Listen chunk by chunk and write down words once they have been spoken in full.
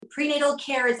prenatal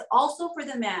care is also for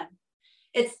the men.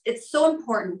 It's so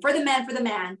important for the men,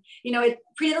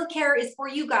 prenatal care is for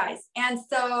you guys. And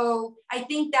so I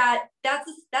think that's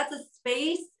a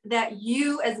space that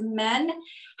you as men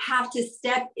have to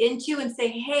step into and say,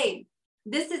 hey,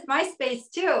 this is my space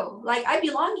too. Like, I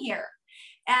belong here.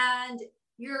 And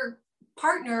your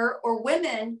partner or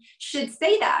women should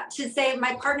say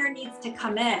my partner needs to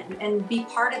come in and be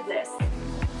part of this.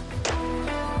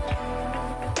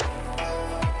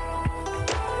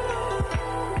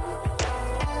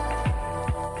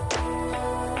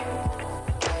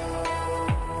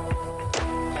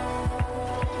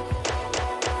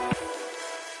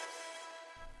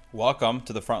 Welcome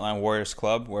to the Frontline Warriors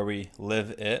Club, where we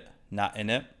live it, not in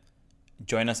it.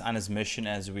 Join us on his mission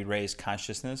as we raise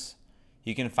consciousness.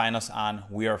 You can find us on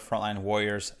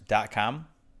wearefrontlinewarriors.com.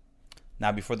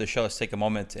 Now, before the show, let's take a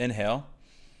moment to inhale.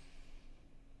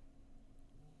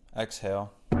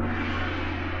 Exhale. And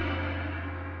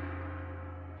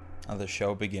the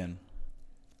show begin.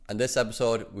 On this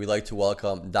episode, we'd like to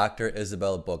welcome Dr.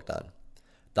 Isabel Bogdan.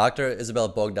 Dr. Isabel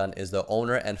Bogdan is the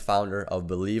owner and founder of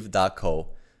Believe.co.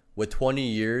 With 20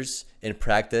 years in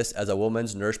practice as a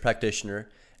women's nurse practitioner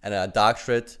and a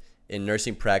doctorate in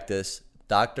nursing practice,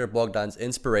 Dr. Bogdan's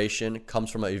inspiration comes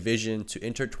from a vision to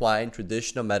intertwine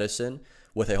traditional medicine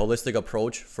with a holistic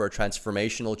approach for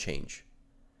transformational change.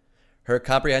 Her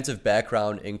comprehensive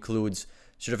background includes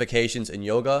certifications in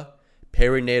yoga,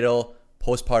 perinatal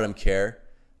postpartum care,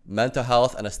 mental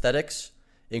health and aesthetics,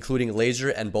 including laser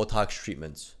and Botox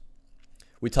treatments.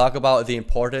 We talk about the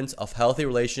importance of healthy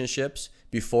relationships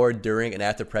before, during, and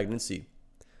after pregnancy.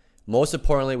 Most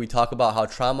importantly, we talk about how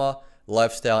trauma,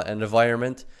 lifestyle, and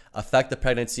environment affect the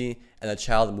pregnancy and the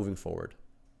child moving forward.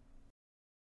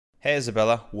 Hey,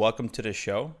 Isabella, welcome to the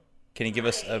show. Can you give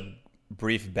us a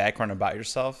brief background about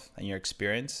yourself and your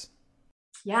experience?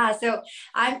 Yeah, so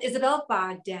I'm Isabel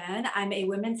Bogdan. I'm a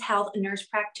women's health nurse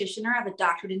practitioner. I have a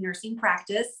doctorate in nursing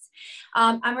practice.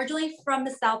 I'm originally from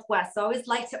the Southwest, so I always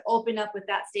like to open up with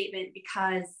that statement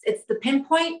because it's the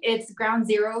pinpoint, it's ground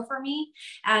zero for me.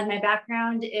 And my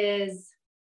background is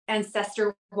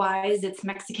ancestor-wise, it's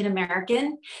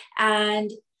Mexican-American.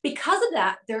 And because of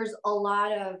that, there's a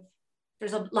lot of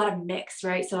mix,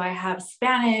 right? So I have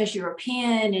Spanish,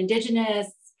 European, Indigenous.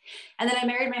 And then I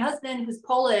married my husband, who's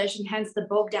Polish, and hence the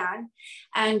Bogdan.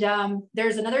 And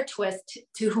there's another twist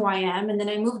to who I am. And then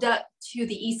I moved up to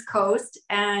the East Coast,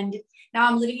 and now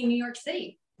I'm living in New York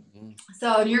City.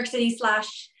 So New York City /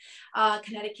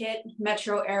 Connecticut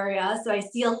metro area. So I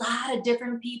see a lot of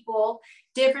different people,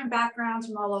 different backgrounds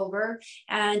from all over.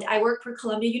 And I work for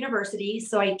Columbia University.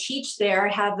 So I teach there.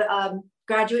 I have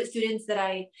graduate students that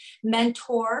I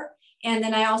mentor. And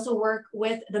then I also work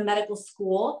with the medical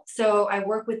school. So I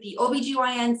work with the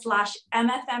OBGYN /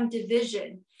 MFM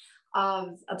division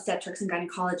of obstetrics and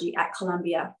gynecology at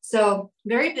Columbia. So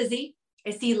very busy. I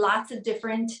see lots of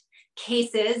different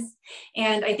cases.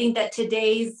 And I think that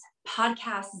today's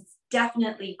podcast is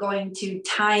definitely going to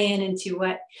tie into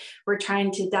what we're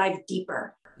trying to dive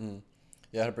deeper.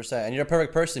 Yeah, 100%. And you're a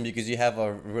perfect person because you have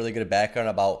a really good background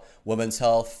about women's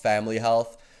health, family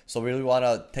health. So we really want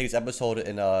to take this episode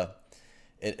in a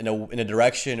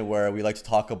direction where we like to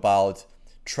talk about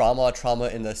trauma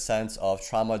in the sense of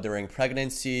trauma during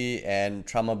pregnancy and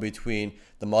trauma between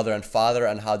the mother and father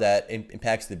and how that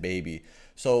impacts the baby.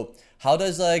 So how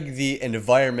does the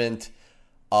environment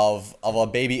of a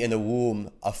baby in the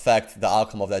womb affect the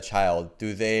outcome of that child?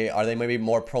 Are they maybe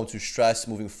more prone to stress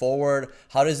moving forward?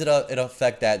 How does it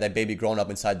affect that baby growing up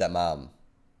inside that mom?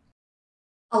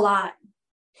 A lot.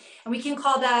 And we can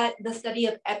call that the study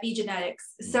of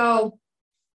epigenetics. So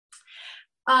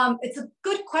it's a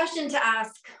good question to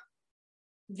ask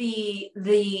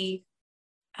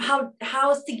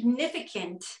how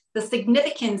significant the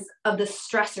significance of the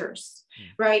stressors,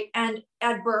 right? And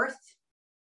at birth,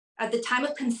 at the time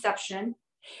of conception,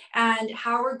 and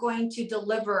how we're going to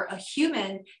deliver a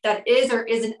human that is or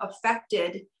isn't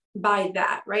affected by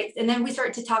that, right? And then we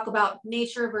start to talk about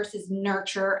nature versus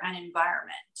nurture and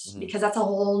environment, because that's a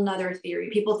whole nother theory.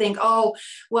 People think, oh,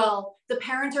 well, the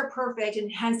parents are perfect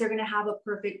and hence they're going to have a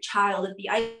perfect child. If the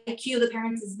IQ of the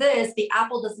parents is this, the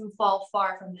apple doesn't fall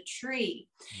far from the tree.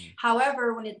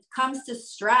 However, when it comes to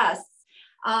stress,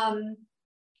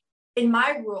 in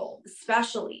my role,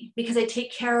 especially because I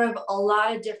take care of a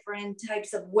lot of different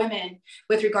types of women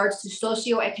with regards to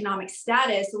socioeconomic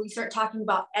status. So we start talking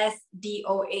about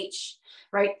SDOH,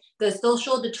 right? The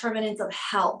social determinants of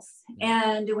health.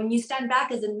 And when you stand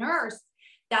back as a nurse,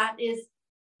 that is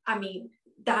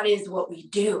what we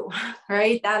do,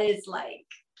 right? That is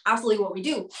absolutely what we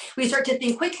do. We start to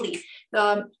think quickly.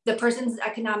 The person's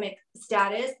economic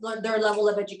status, their level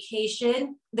of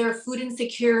education, their food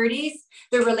insecurities,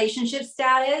 their relationship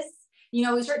status. You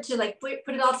know, we start to like put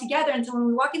it all together. And so when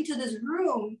we walk into this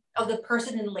room of the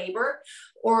person in labor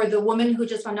or the woman who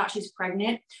just found out she's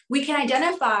pregnant, we can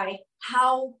identify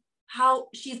how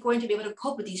she's going to be able to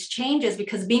cope with these changes,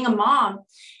 because being a mom,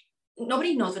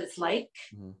 nobody knows what it's like.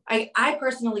 Mm-hmm. I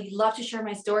personally love to share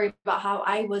my story about how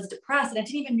I was depressed and I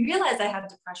didn't even realize I had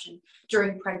depression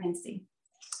during pregnancy.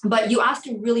 But you asked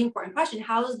a really important question: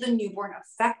 how is the newborn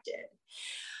affected?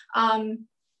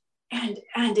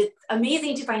 And it's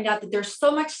amazing to find out that there's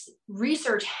so much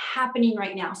research happening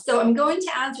right now. So I'm going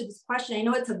to answer this question. I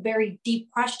know it's a very deep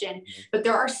question, but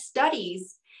there are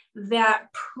studies that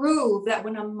prove that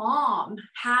when a mom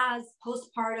has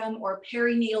postpartum or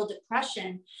perinatal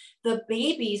depression, the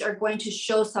babies are going to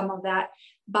show some of that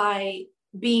by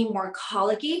being more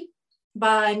colicky,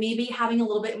 by maybe having a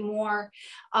little bit more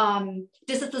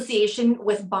disassociation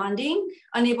with bonding,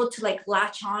 unable to like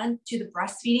latch on to the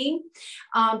breastfeeding,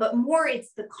 but more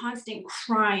it's the constant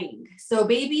crying. So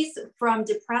babies from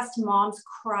depressed moms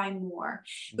cry more.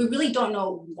 We really don't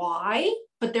know why,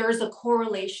 but there is a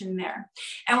correlation there.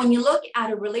 And when you look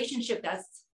at a relationship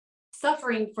that's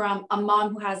suffering from a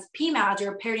mom who has PMAD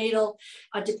or perinatal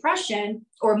depression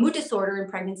or mood disorder in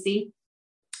pregnancy,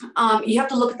 you have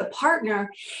to look at the partner,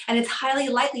 and it's highly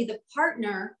likely the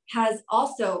partner has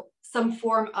also some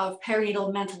form of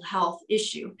perinatal mental health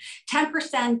issue.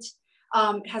 10%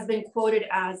 has been quoted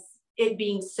as it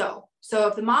being so. So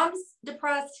if the mom's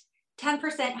depressed,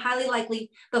 10% highly likely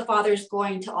the father's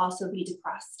going to also be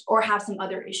depressed or have some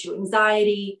other issue,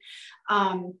 anxiety,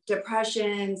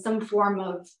 depression, some form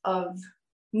of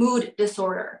mood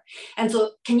disorder. And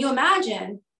so can you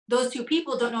imagine those two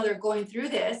people don't know they're going through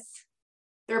this?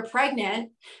 They're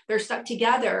pregnant, they're stuck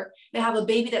together, they have a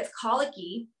baby that's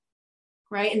colicky,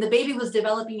 right? And the baby was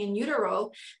developing in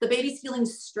utero. The baby's feeling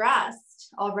stressed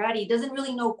already, doesn't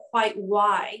really know quite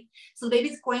why. So the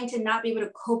baby's going to not be able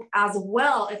to cope as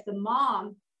well if the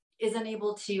mom is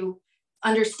unable to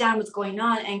understand what's going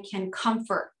on and can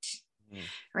comfort,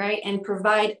 right? And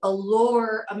provide a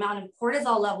lower amount of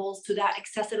cortisol levels to that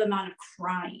excessive amount of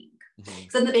crying.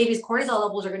 So then the baby's cortisol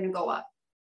levels are going to go up.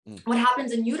 What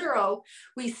happens in utero,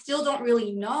 we still don't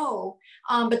really know,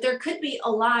 but there could be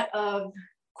a lot of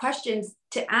questions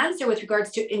to answer with regards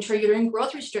to intrauterine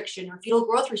growth restriction or fetal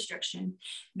growth restriction.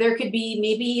 There could be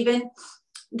maybe even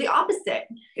the opposite.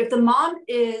 If the mom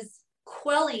is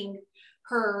quelling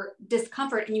her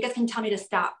discomfort, and you guys can tell me to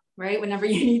stop, right, whenever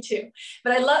you need to.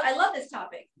 But I love this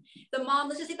topic. The mom,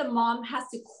 let's just say the mom has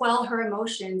to quell her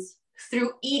emotions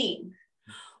through eating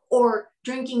or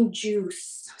drinking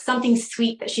juice, something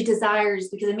sweet that she desires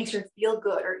because it makes her feel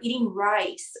good, or eating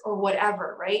rice or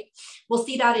whatever, right? We'll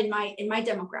see that in my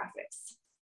demographics.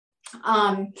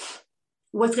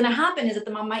 What's gonna happen is that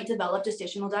the mom might develop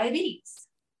gestational diabetes,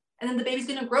 and then the baby's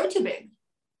gonna grow too big.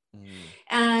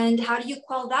 And how do you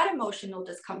quell that emotional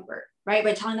discomfort, right?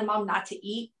 By telling the mom not to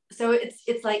eat. So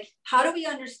it's like, how do we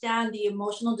understand the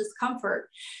emotional discomfort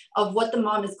of what the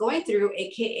mom is going through,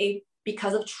 AKA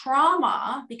because of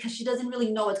trauma, because she doesn't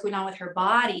really know what's going on with her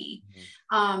body,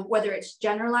 whether it's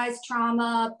generalized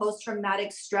trauma,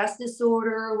 post-traumatic stress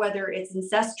disorder, whether it's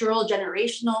ancestral,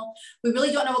 generational. We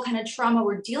really don't know what kind of trauma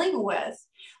we're dealing with,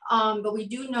 but we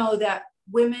do know that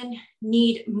women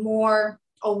need more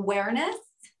awareness.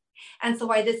 And so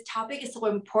why this topic is so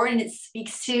important, it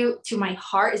speaks to my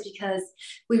heart, is because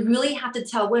we really have to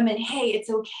tell women, hey, it's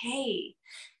okay.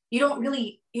 You don't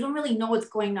really know what's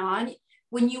going on.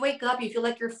 When you wake up, you feel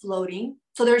like you're floating.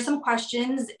 So there are some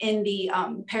questions in the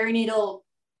perinatal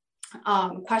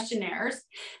questionnaires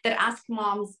that ask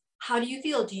moms, how do you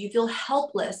feel? Do you feel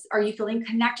helpless? Are you feeling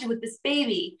connected with this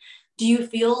baby? Do you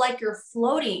feel like you're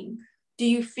floating? Do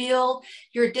you feel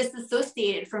you're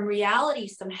disassociated from reality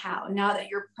somehow now that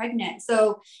you're pregnant?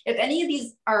 So if any of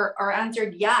these are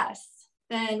answered yes,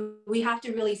 then we have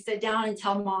to really sit down and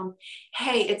tell mom,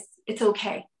 hey, it's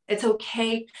okay. It's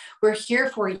okay. We're here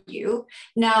for you.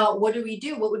 Now, what do we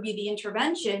do? What would be the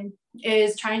intervention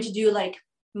is trying to do like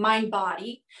mind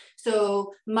body.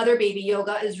 So mother baby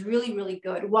yoga is really, really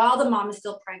good while the mom is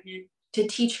still pregnant, to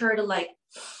teach her to like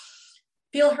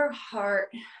feel her heart,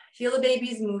 feel the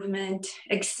baby's movement,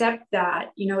 accept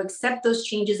that, accept those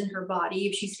changes in her body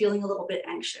if she's feeling a little bit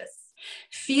anxious.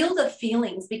 Feel the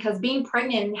feelings, because being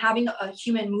pregnant and having a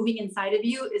human moving inside of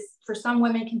you is, for some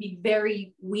women, can be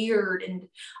very weird and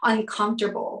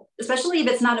uncomfortable, especially if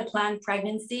it's not a planned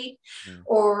pregnancy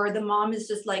or the mom is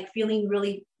just like feeling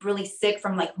really, really sick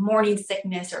from like morning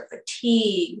sickness or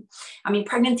fatigue. I mean,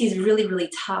 pregnancy is really,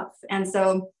 really tough. And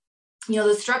so,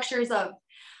 the structures of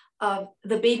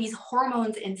the baby's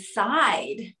hormones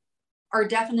inside are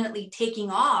definitely taking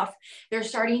off. They're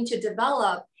starting to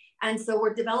develop. And so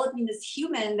we're developing this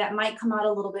human that might come out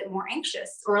a little bit more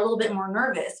anxious or a little bit more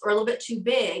nervous or a little bit too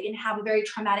big and have a very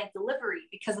traumatic delivery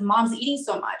because the mom's eating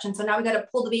so much. And so now we got to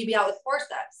pull the baby out with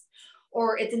forceps,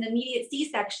 or it's an immediate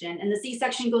C-section and the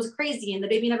C-section goes crazy and the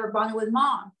baby never bonded with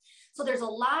mom. So there's a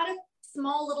lot of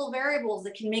small little variables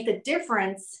that can make a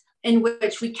difference in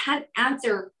which we can't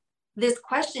answer this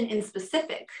question in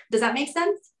specific. Does that make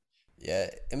sense? Yeah,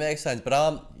 it makes sense.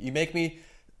 But you make me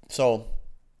so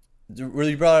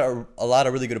really brought out a lot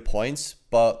of really good points.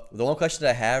 But the one question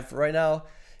that I have right now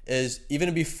is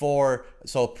even before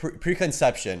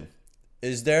preconception,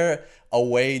 is there a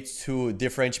way to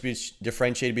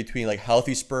differentiate between like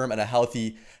healthy sperm and a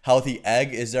healthy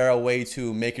egg? Is there a way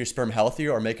to make your sperm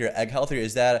healthier or make your egg healthier?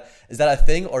 Is that a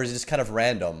thing, or is it just kind of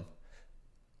random?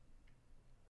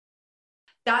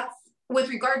 That's with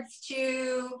regards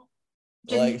to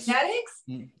genetics,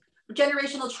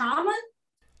 generational trauma.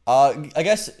 I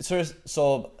guess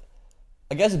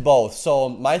I guess both. So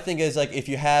my thing is, like, if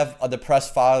you have a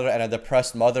depressed father and a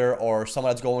depressed mother, or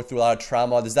someone that's going through a lot of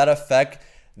trauma, does that affect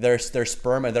their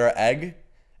sperm and their egg,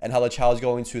 and how the child is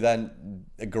going to then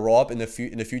grow up in the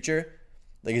future?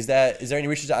 Like, is there any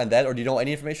research on that, or do you know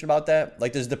any information about that?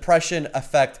 Like, does depression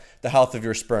affect the health of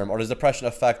your sperm, or does depression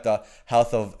affect the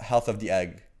health of the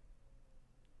egg?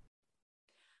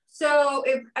 So,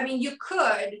 you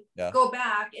could go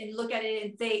back and look at it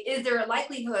and say, is there a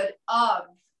likelihood of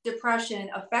depression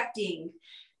affecting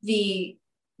the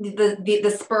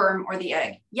sperm or the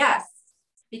egg? Yes,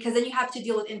 because then you have to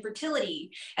deal with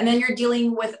infertility, and then you're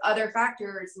dealing with other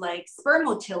factors like sperm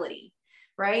motility,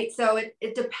 right? So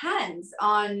it depends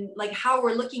on like how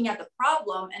we're looking at the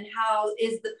problem and how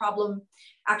is the problem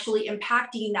actually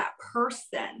impacting that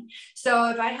person. So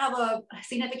if I have a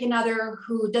significant other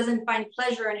who doesn't find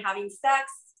pleasure in having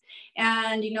sex,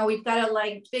 and we've got to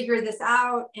like figure this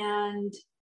out, and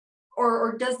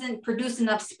or doesn't produce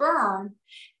enough sperm,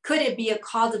 could it be a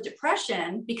cause of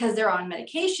depression because they're on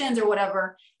medications or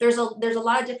whatever? There's a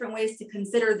lot of different ways to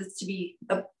consider this to be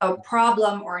a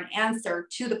problem or an answer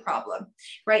to the problem,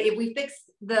 right? If we fix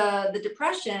the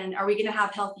depression, are we going to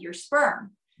have healthier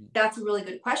sperm? That's a really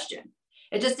good question.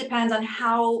 It just depends on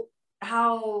how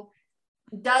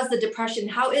is the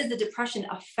depression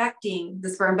affecting the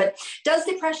sperm? But does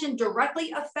depression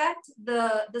directly affect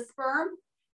the sperm?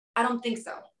 I don't think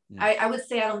so. I would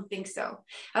say I don't think so.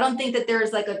 I don't think that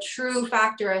there's like a true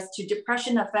factor as to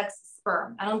depression affects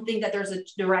sperm. I don't think that there's a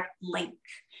direct link,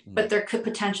 but there could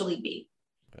potentially be.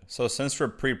 So since we're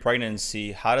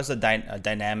pre-pregnancy, how does the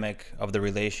dynamic of the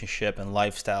relationship and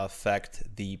lifestyle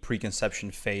affect the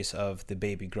preconception phase of the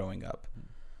baby growing up?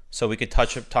 So we could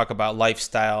talk about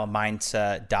lifestyle,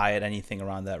 mindset, diet, anything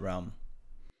around that realm.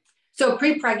 So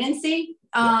pre-pregnancy,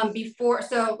 before,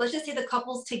 so let's just say the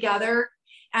couple's together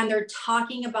and they're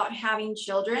talking about having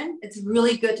children, it's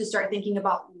really good to start thinking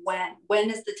about when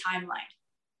is the timeline,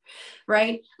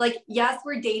 right? Like, yes,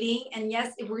 we're dating. And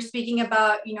yes, if we're speaking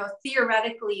about,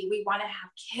 theoretically, we want to have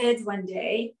kids one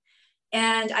day,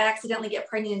 and I accidentally get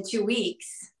pregnant in 2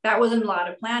 weeks, that wasn't a lot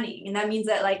of planning. And that means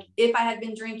that, like, if I had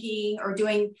been drinking or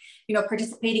doing,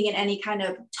 participating in any kind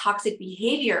of toxic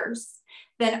behaviors,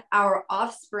 then our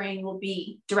offspring will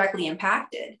be directly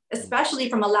impacted, especially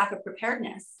from a lack of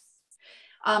preparedness.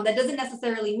 That doesn't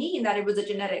necessarily mean that it was a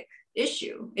genetic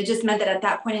issue. It just meant that at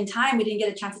that point in time, we didn't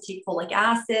get a chance to take folic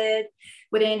acid.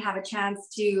 We didn't have a chance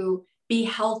to be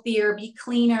healthier, be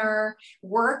cleaner,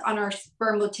 work on our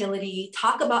sperm motility,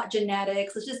 talk about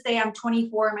genetics. Let's just say I'm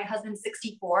 24 and my husband's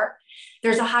 64.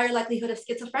 There's a higher likelihood of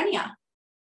schizophrenia,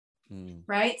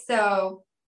 right? So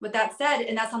with that said,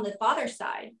 and that's on the father's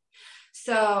side.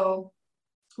 So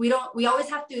we always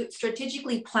have to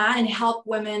strategically plan and help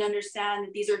women understand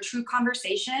that these are true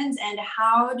conversations and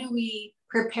how do we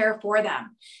prepare for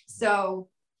them. So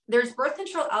there's birth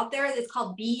control out there that's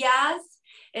called BYAS.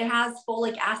 It has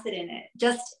folic acid in it,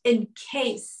 just in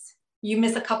case you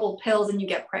miss a couple of pills and you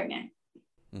get pregnant.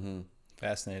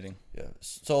 Fascinating. Yeah.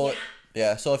 So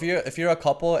if you're a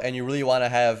couple and you really want to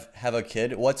have a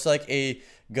kid, what's like a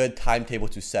good timetable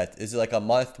to set? Is it like a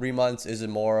month, 3 months? Is it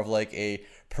more of like a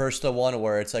personal one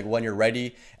where it's like when you're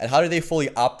ready? And how do they fully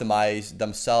optimize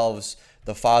themselves,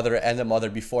 the father and the mother,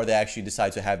 before they actually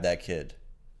decide to have that kid?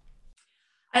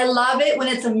 I love it when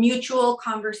it's a mutual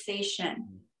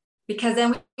conversation, because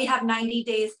then we have 90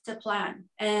 days to plan,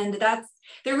 and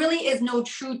there really is no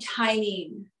true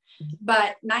timing,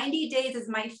 but 90 days is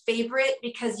my favorite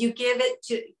because you give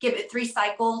it 3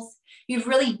 cycles. You've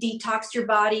really detoxed your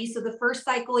body. So the first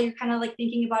cycle, you're kind of like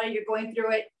thinking about it, you're going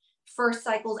through it. First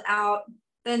cycle's out.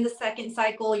 then the second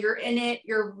cycle, you're in it,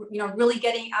 you're, really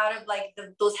getting out of like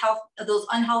those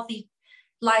unhealthy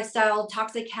lifestyle,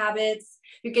 toxic habits.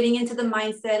 You're getting into the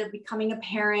mindset of becoming a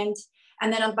parent.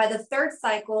 And then by the third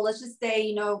cycle, let's just say,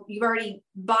 you've already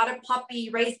bought a puppy,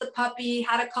 raised the puppy,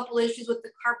 had a couple issues with the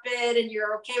carpet, and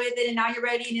you're okay with it. And now you're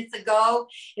ready and it's a go.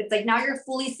 It's like, now you're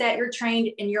fully set, you're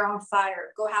trained, and you're on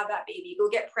fire. Go have that baby, go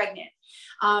get pregnant.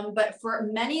 But for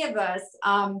many of us,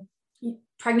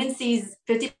 pregnancies,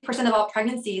 50% of all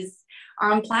pregnancies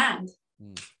are unplanned.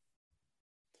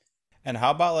 And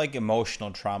how about like emotional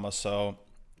trauma? So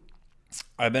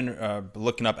I've been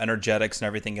looking up energetics and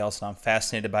everything else, and I'm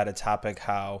fascinated by the topic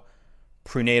how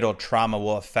prenatal trauma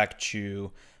will affect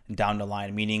you down the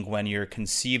line, meaning when you're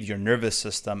conceived, your nervous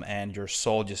system and your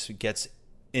soul just gets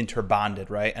interbonded,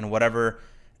 right? And whatever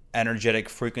energetic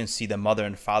frequency the mother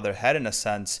and father had, in a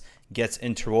sense, gets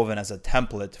interwoven as a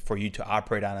template for you to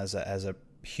operate on as a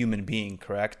human being,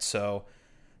 correct? So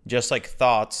just like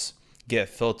thoughts get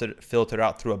filtered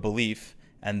out through a belief,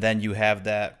 and then you have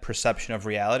that perception of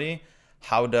reality,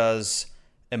 how does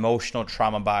emotional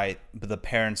trauma by the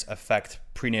parents affect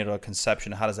prenatal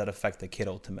conception? How does that affect the kid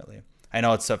ultimately? I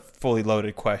know it's a fully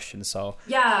loaded question, so.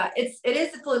 Yeah, it is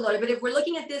fully loaded, but if we're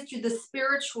looking at this through the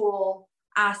spiritual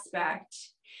aspect,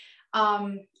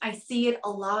 I see it a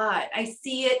lot. I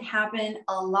see it happen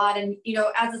a lot. And,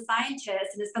 as a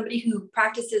scientist and as somebody who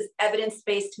practices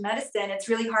evidence-based medicine, it's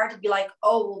really hard to be like,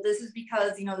 oh, well, this is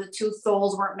because, the two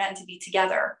souls weren't meant to be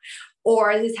together.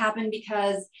 Or this happened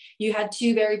because you had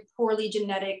two very poorly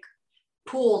genetic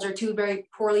pools or two very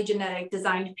poorly genetic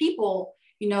designed people,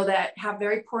 that have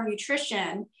very poor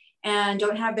nutrition and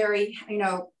don't have very, they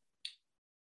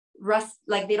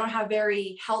don't have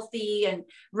very healthy and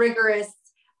rigorous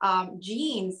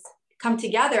genes come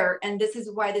together. And this is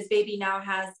why this baby now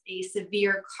has a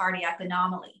severe cardiac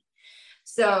anomaly.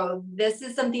 So this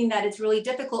is something that it's really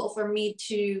difficult for me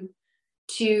to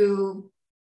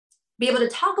be able to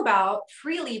talk about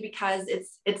freely, because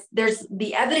there's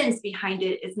the evidence behind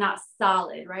it is not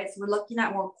solid, right? So we're looking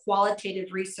at more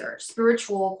qualitative research,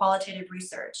 spiritual qualitative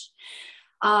research.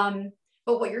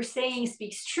 But what you're saying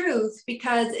speaks truth,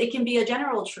 because it can be a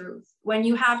general truth. When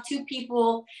you have two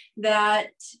people that,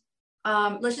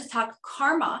 let's just talk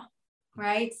karma,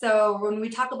 right? So when we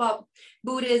talk about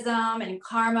Buddhism and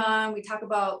karma, we talk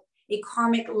about a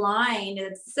karmic line.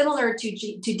 It's similar to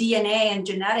DNA and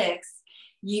genetics.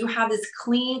 You have this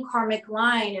clean karmic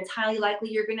line. It's highly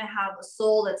likely you're going to have a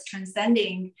soul that's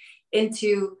transcending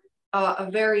into a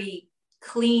very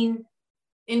clean,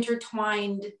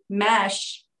 intertwined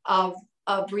mesh of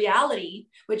reality,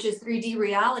 which is 3D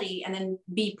reality, and then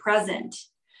be present,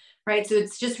 right? So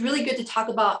it's just really good to talk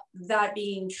about that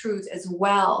being truth as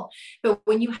well. But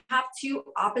when you have two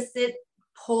opposite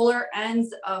polar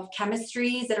ends of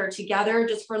chemistries that are together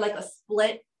just for like a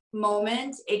split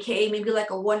moment, aka maybe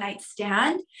like a one-night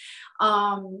stand,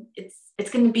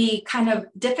 it's going to be kind of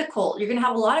difficult. You're going to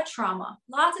have lots of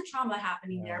trauma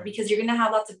happening there, because you're going to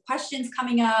have lots of questions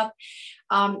coming up.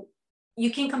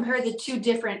 You can compare the two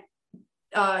different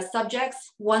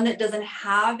subjects, one that doesn't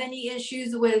have any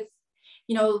issues with,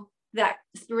 that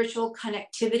spiritual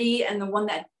connectivity, and the one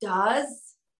that does,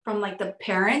 from like the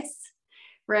parents,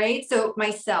 right? So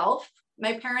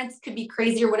my parents could be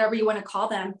crazy or whatever you want to call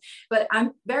them, but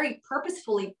I'm very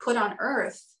purposefully put on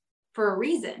earth for a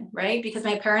reason, right? Because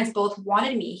my parents both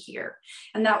wanted me here,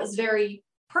 and that was very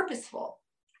purposeful.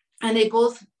 And they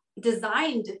both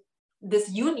designed this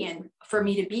union for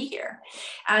me to be here.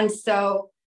 And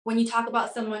so when you talk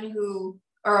about someone who,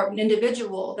 or an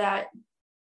individual that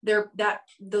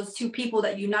those two people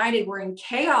that united were in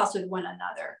chaos with one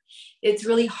another, it's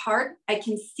really hard. I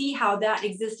can see how that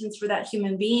existence for that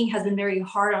human being has been very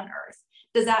hard on earth.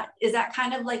 Is that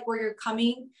kind of like where you're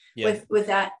coming with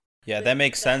that? Yeah, that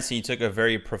makes sense. And you took a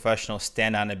very professional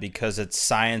stand on it, because it's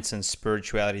science and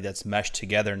spirituality that's meshed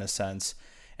together in a sense.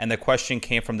 And the question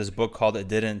came from this book called It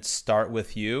Didn't Start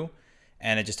With You.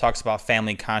 And it just talks about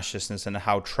family consciousness and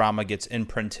how trauma gets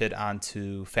imprinted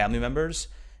onto family members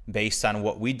based on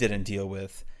what we didn't deal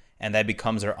with. And that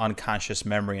becomes our unconscious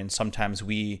memory. And sometimes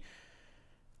we,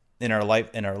 in our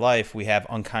life, we have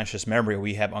unconscious memory.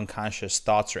 We have unconscious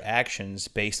thoughts or actions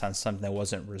based on something that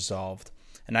wasn't resolved.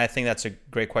 And I think that's a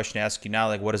great question to ask you now.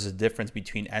 Like, what is the difference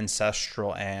between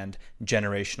ancestral and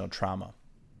generational trauma?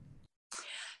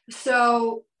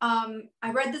 So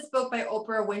I read this book by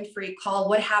Oprah Winfrey called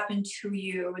What Happened to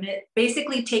You? And it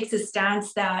basically takes a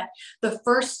stance that the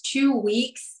first 2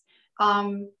 weeks,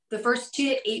 the first 2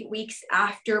 to 8 weeks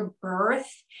after birth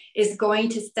is going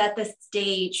to set the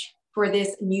stage for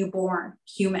this newborn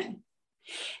human.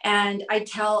 And I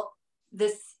tell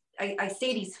I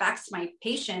say these facts to my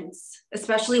patients,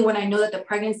 especially when I know that the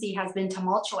pregnancy has been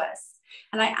tumultuous.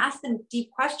 And I ask them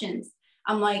deep questions.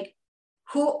 I'm like,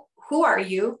 who are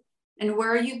you and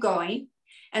where are you going?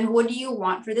 And what do you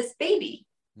want for this baby?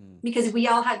 Because we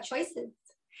all had choices.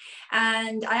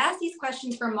 And I ask these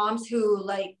questions for moms who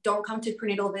like don't come to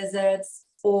prenatal visits,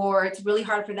 or it's really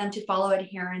hard for them to follow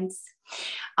adherence.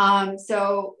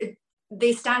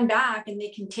 They stand back and they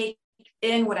can take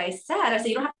in what I said. I say,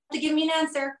 you don't have to give me an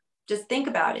answer. Just think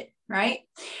about it, right?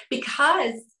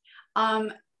 Because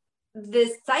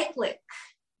this cyclic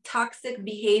toxic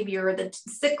behavior, the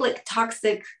cyclic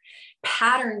toxic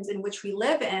patterns in which we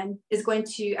live in is going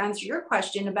to answer your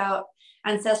question about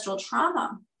ancestral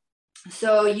trauma.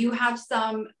 So you have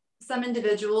some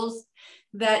individuals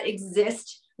that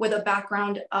exist with a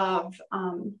background of,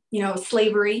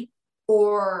 slavery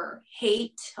or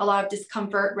hate, a lot of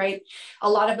discomfort, right? A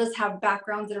lot of us have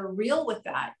backgrounds that are real with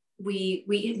that. We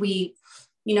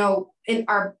in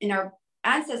our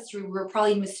ancestry, we're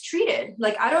probably mistreated.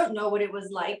 Like, I don't know what it was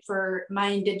like for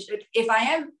my if I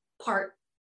am part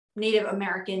Native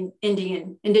American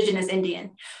indigenous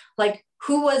Indian, like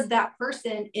who was that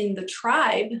person in the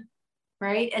tribe,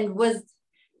 right? And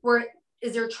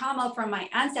is there trauma from my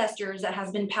ancestors that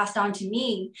has been passed on to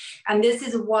me? And this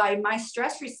is why my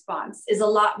stress response is a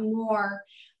lot more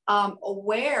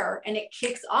aware, and it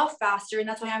kicks off faster. And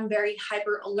that's why I'm very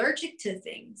hyper allergic to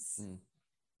things,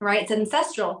 right? It's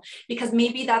ancestral, because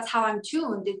maybe that's how I'm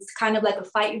tuned. It's kind of like a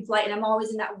fight and flight, and I'm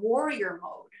always in that warrior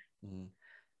mode,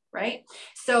 right?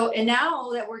 So, and now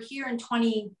that we're here in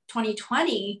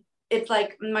 2020, it's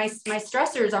like my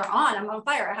stressors are on. I'm on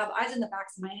fire. I have eyes in the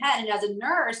backs of my head. And as a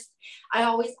nurse, I'm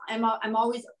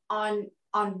always on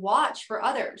watch for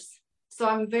others. So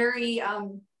I'm very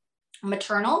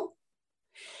maternal,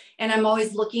 and I'm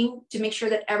always looking to make sure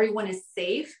that everyone is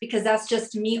safe, because that's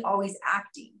just me always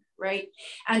acting, right?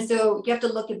 And so you have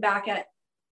to look back at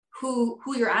who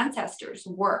your ancestors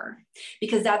were,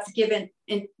 because that's given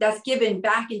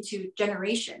back into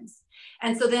generations.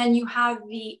 And so then you have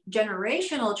the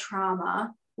generational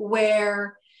trauma,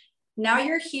 where now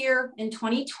you're here in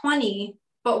 2020,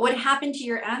 but what happened to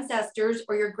your ancestors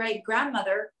or your great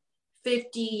grandmother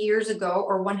 50 years ago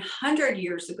or 100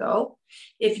 years ago?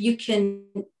 If you can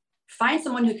find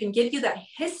someone who can give you that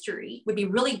history, would be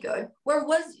really good. Where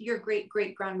was your great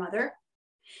grandmother?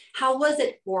 How was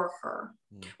it for her?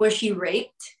 Was she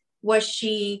raped? Was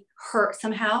she hurt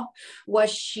somehow? Was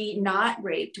she not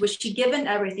raped? Was she given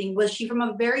everything? Was she from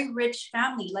a very rich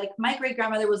family? Like my great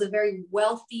grandmother was a very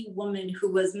wealthy woman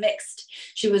who was mixed.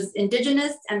 She was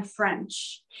indigenous and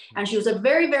French. And she was a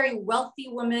very, very wealthy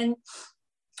woman,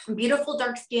 beautiful,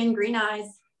 dark skin, green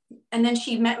eyes. And then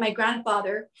she met my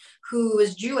grandfather, who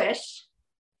was Jewish,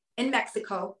 in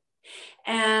Mexico.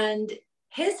 And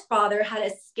his father had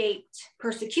escaped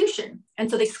persecution.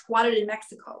 And so they squatted in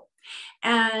Mexico.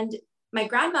 And my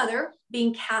grandmother,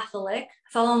 being Catholic,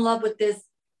 fell in love with this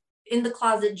in the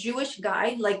closet Jewish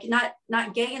guy, like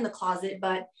not gay in the closet,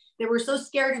 but they were so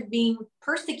scared of being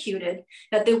persecuted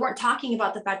that they weren't talking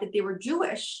about the fact that they were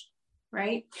Jewish,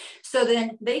 right? So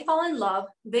then they fall in love,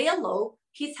 they elope.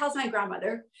 He tells my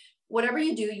grandmother, whatever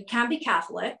you do, you can't be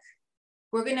Catholic.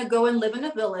 We're going to go and live in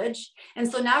a village.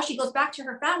 And so now she goes back to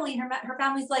her family, and her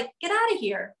family's like, get out of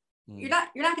here. You're not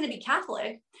going to be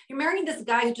Catholic. You're marrying this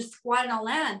guy who just squatted on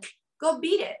land. Go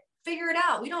beat it. Figure it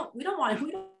out. We don't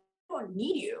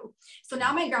need you. So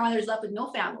now my grandmother's left with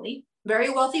no family. Very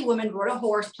wealthy woman, rode a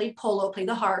horse, played polo, played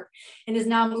the harp, and is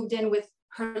now moved in with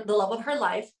the love of her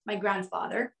life, my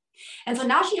grandfather. And so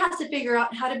now she has to figure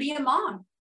out how to be a mom.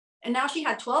 And now she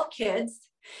had 12 kids.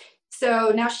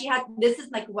 So now this is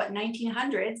like what,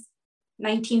 1900s.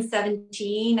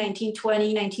 1917,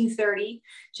 1920, 1930.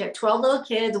 She had 12 little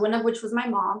kids, one of which was my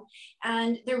mom.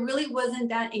 And there really wasn't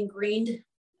that ingrained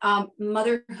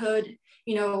motherhood.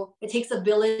 You know, it takes a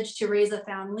village to raise a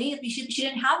family. She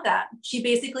didn't have that. She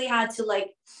basically had to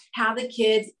like have the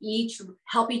kids each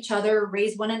help each other,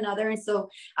 raise one another. And so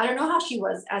I don't know how she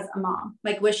was as a mom.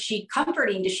 Like, was she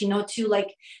comforting? Did she know to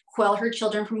like quell her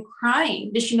children from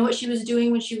crying? Did she know what she was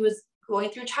doing when she was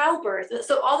going through childbirth?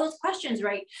 So all those questions,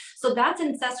 right? So that's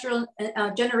ancestral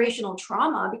generational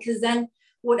trauma, because then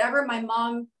whatever my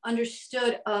mom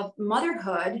understood of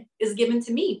motherhood is given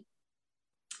to me.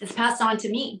 It's passed on to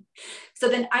me. So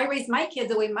then I raise my kids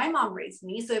the way my mom raised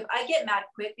me. So if I get mad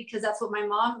quick because that's what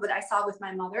I saw with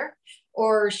my mother,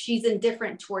 or she's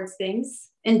indifferent towards things,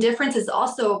 indifference is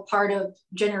also part of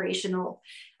generational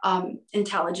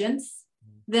intelligence.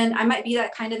 Then I might be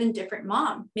that kind of indifferent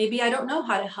mom. Maybe I don't know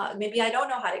how to hug. Maybe I don't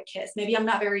know how to kiss. Maybe I'm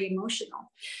not very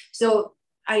emotional. So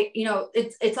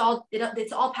it's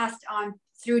all passed on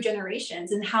through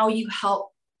generations and how you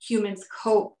help humans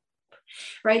cope,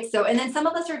 right? So, and then some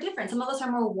of us are different. Some of us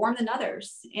are more warm than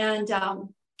others. And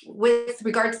with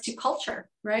regards to culture,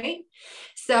 right?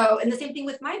 So, and the same thing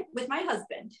with my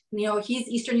husband. You know, he's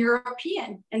Eastern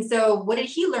European, and so what did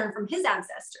he learn from his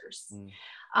ancestors?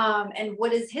 And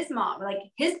what is his mom like?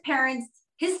 His parents,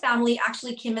 his family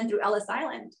actually came in through Ellis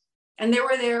Island, and they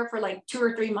were there for like 2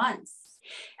 or 3 months,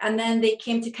 and then they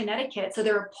came to Connecticut. So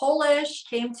they were Polish,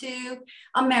 came to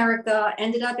America,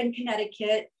 ended up in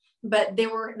Connecticut, but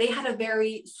they had a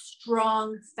very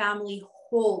strong family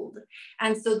hold.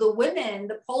 And so the women,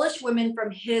 the Polish women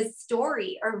from his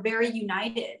story, are very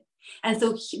united. And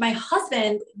so my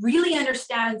husband really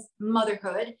understands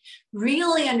motherhood,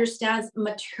 really understands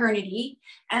maternity,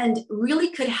 and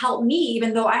really could help me,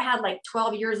 even though I had like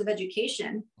 12 years of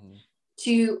education,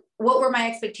 to what were my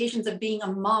expectations of being a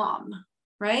mom,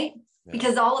 right? Yeah.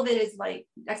 Because all of it is like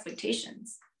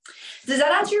expectations. Does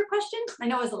that answer your question? I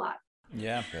know it was a lot.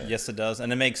 Yeah, yes, it does.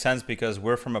 And it makes sense because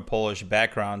we're from a Polish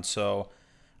background. So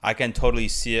I can totally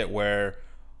see it where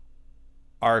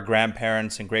our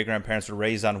grandparents and great-grandparents were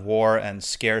raised on war and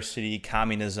scarcity,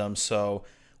 communism. So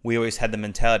we always had the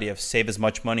mentality of save as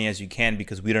much money as you can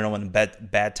because we don't know when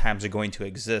bad times are going to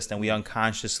exist. And we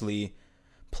unconsciously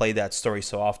play that story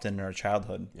so often in our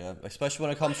childhood. Yeah, especially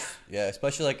when it comes,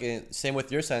 especially like same with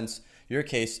your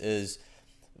case is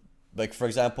like, for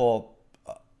example,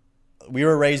 we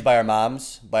were raised by our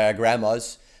moms, by our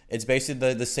grandmas. It's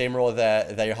basically the same role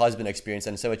that your husband experienced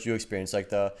and same what you experienced. Like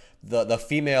the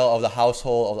female of the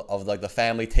household of like the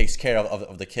family takes care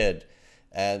of the kid,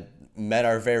 and men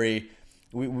are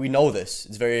we know this.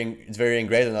 It's very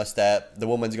ingrained in us that the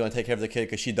woman's going to take care of the kid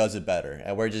because she does it better,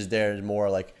 and we're just there more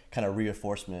like kind of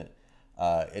reinforcement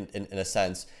in a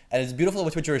sense. And it's beautiful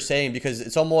what you were saying, because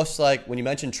it's almost like when you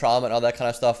mention trauma and all that kind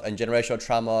of stuff and generational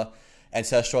trauma,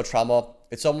 ancestral trauma,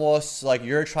 it's almost like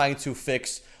you're trying to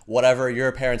fix whatever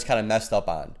your parents kind of messed up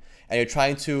on, and you're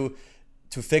trying to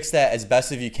fix that as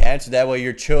best as you can, so that way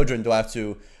your children don't have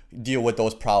to deal with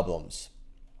those problems.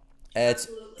 And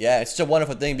it's such a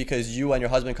wonderful thing, because you and your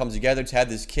husband come together to have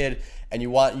this kid, and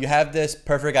you have this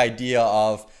perfect idea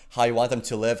of how you want them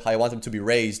to live, how you want them to be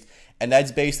raised, and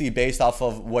that's basically based off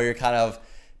of where your kind of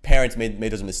parents made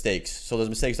those mistakes, so those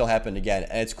mistakes don't happen again.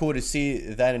 And it's cool to see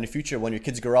that in the future when your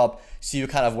kids grow up, see you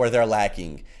kind of where they're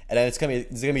lacking, and then it's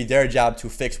gonna be their job to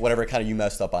fix whatever kind of you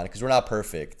messed up on, because we're not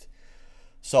perfect.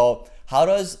 So how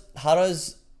does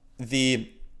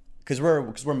the, because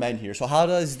we're men here, so how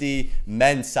does the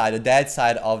men's side, the dad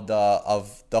side of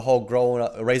the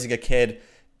whole raising a kid,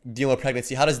 dealing with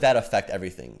pregnancy, how does that affect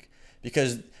everything?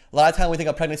 Because a lot of time we think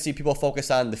of pregnancy, people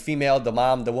focus on the female, the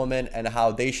mom, the woman, and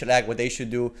how they should act, what they should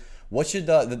do. What should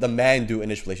the man do in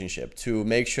this relationship to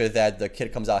make sure that the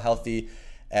kid comes out healthy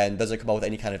and doesn't come out with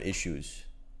any kind of issues?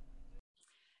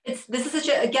 This is such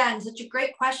a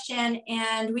great question,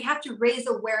 and we have to raise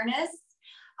awareness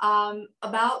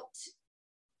about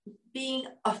being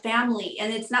a family,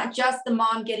 and it's not just the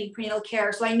mom getting prenatal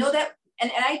care. So I know that,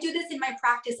 and I do this in my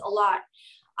practice a lot.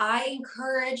 I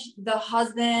encourage the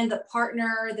husband, the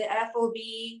partner, the FOB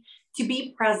to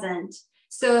be present.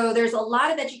 So there's a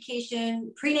lot of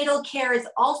education. Prenatal care is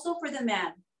also for the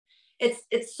men.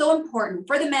 It's so important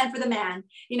for the man.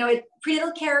 You know,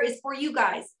 prenatal care is for you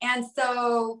guys. And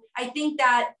so I think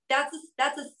that that's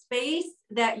a space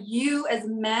that you as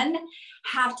men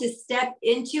have to step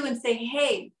into and say,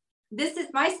 hey, this is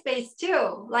my space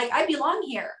too. Like, I belong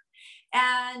here.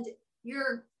 And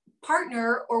your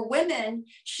partner or women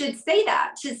should say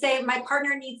my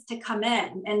partner needs to come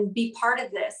in and be part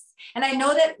of this. And I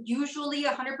know that usually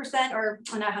 100%, or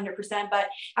not 100%, but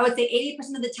I would say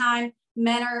 80% of the time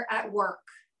men are at work.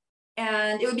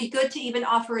 And it would be good to even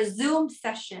offer a Zoom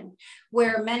session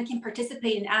where men can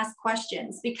participate and ask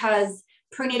questions, because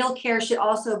prenatal care should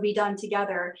also be done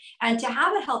together. And to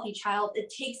have a healthy child,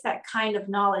 it takes that kind of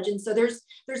knowledge. And so there's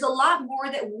a lot more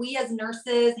that we as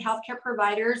nurses, healthcare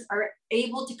providers are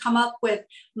able to come up with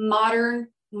modern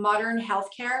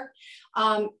healthcare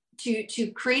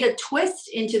to create a twist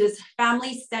into this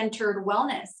family-centered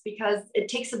wellness, because it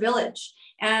takes a village.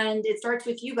 And it starts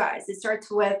with you guys. It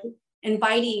starts with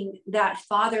inviting that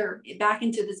father back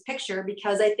into this picture,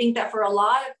 because I think that for a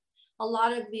lot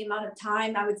of the amount of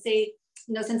time, I would say,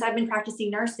 you know, since I've been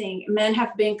practicing nursing, men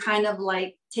have been kind of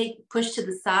like pushed to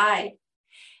the side,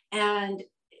 and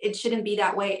it shouldn't be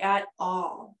that way at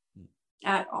all.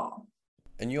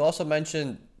 And you also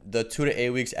mentioned the 2 to 8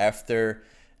 weeks after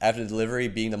delivery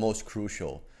being the most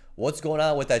crucial. What's going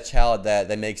on with that child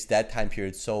that makes that time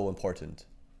period so important?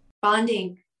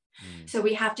 Bonding. So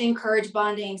we have to encourage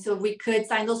bonding. So we could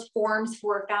sign those forms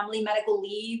for family medical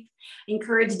leave,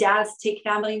 encourage dads to take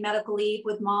family medical leave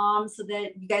with mom so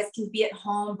that you guys can be at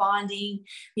home bonding,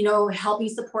 helping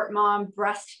support mom,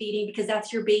 breastfeeding, because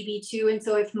that's your baby too. And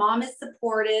so if mom is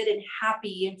supported and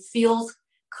happy and feels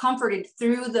comforted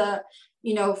through the,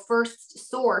 first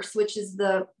source, which is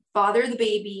the father of the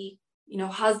baby,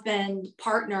 husband,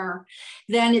 partner,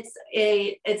 then it's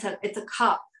a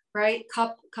cup, right?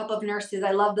 Cup of nurses.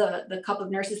 I love the cup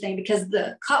of nurses thing, because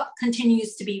the cup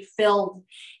continues to be filled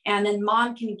and then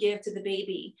mom can give to the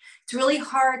baby. It's really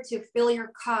hard to fill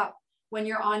your cup when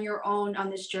you're on your own on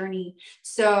this journey.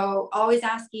 So always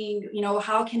asking,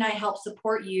 how can I help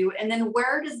support you? And then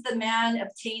where does the man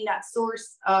obtain that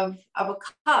source of a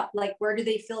cup? Like, where do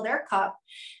they fill their cup?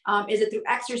 Is it through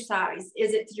exercise?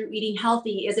 Is it through eating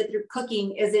healthy? Is it through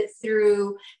cooking? Is it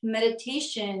through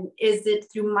meditation? Is it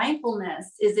through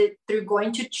mindfulness? Is it through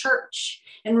going to church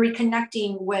and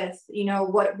reconnecting with,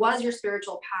 what was your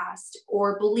spiritual past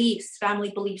or beliefs,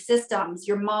 family belief systems,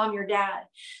 your mom, your dad?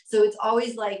 So it's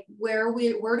always like, where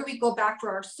do we go back for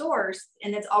our source?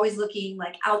 And it's always looking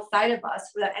like outside of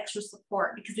us for that extra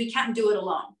support, because we can't do it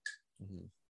alone. Mm-hmm.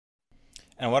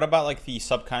 And what about like the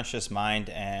subconscious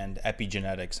mind and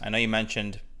epigenetics? I know you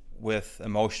mentioned with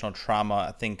emotional trauma,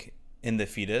 I think in the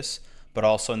fetus, but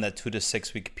also in that 2 to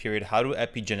 6 week period, how do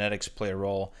epigenetics play a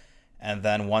role? And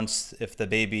then once, if the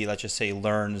baby, let's just say,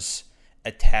 learns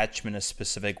attachment a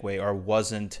specific way or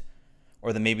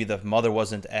maybe the mother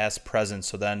wasn't as present,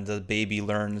 so then the baby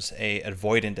learns a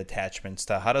avoidant attachment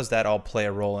style. How does that all play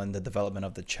a role in the development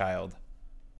of the child?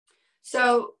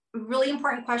 So really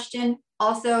important question.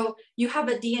 Also, you have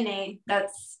a DNA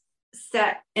that's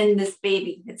set in this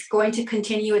baby. It's going to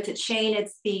continue. It's a chain.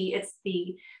 It's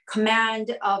the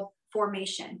command of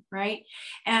formation, right?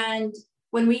 And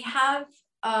when we have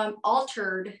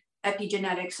altered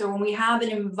epigenetics, or when we have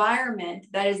an environment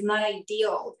that is not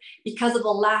ideal because of a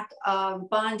lack of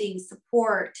bonding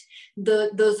support,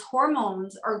 those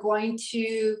hormones are going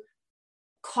to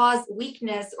cause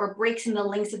weakness or breaks in the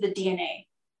links of the DNA,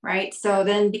 right? So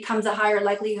then becomes a higher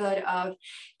likelihood of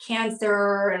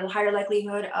cancer, and a higher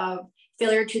likelihood of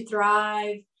failure to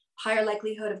thrive, higher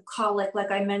likelihood of colic,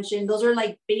 like I mentioned. Those are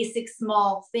like basic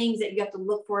small things that you have to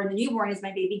look for in the newborn. Is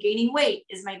my baby gaining weight?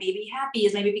 Is my baby happy?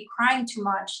 Is my baby crying too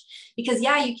much? Because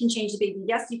you can change the baby.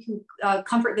 Yes, you can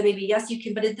comfort the baby. Yes, you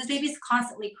can. But if this baby is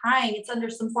constantly crying, it's under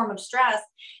some form of stress,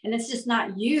 and it's just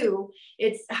not you.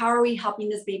 It's how are we helping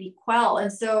this baby quell?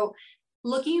 And so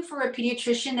looking for a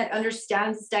pediatrician that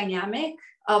understands this dynamic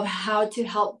of how to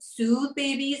help soothe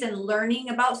babies, and learning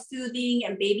about soothing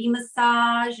and baby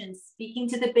massage and speaking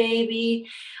to the baby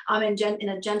in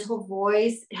a gentle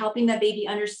voice, helping that baby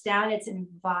understand its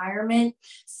environment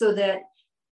so that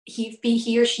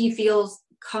he or she feels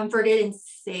comforted and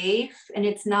safe. And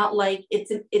it's not like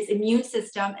its immune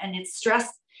system and its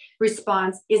stress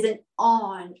response isn't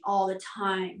on all the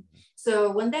time.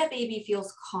 So when that baby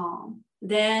feels calm,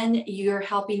 then you're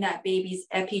helping that baby's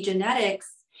epigenetics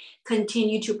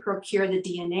continue to procure the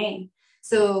DNA.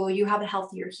 So you have a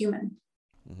healthier human.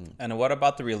 Mm-hmm. And what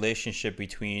about the relationship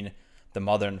between the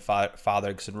mother and father?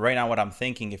 Because right now what I'm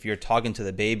thinking, if you're talking to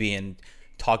the baby and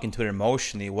talking to it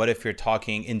emotionally, what if you're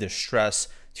talking in distress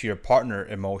to your partner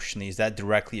emotionally? Is that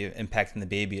directly impacting the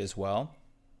baby as well?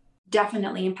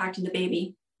 Definitely impacting the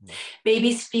baby. Mm-hmm.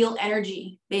 Babies feel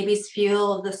energy. Babies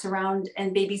feel the surround,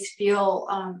 and babies feel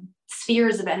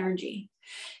spheres of energy.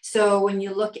 So when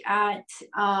you look at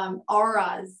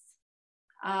auras,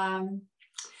 I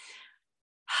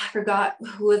forgot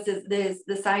who was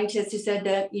the scientist who said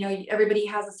that everybody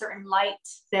has a certain light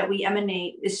that we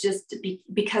emanate. It's just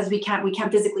because we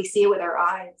can't physically see it with our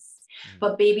eyes,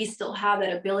 but babies still have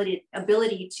that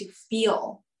ability to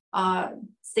feel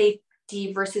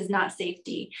safety versus not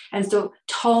safety. And so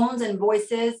tones and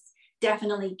voices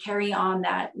definitely carry on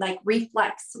that like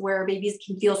reflex, where babies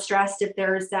can feel stressed if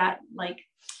there's that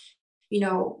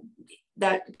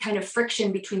that kind of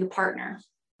friction between the partner.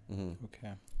 Mm-hmm.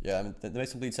 Okay. Yeah, I mean, that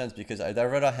makes complete sense, because I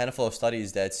read a handful of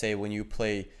studies that say when you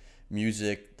play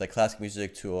music, like classical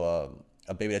music, to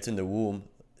a baby that's in the womb,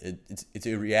 it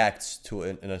reacts to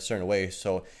it in a certain way.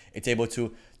 So it's able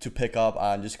to pick up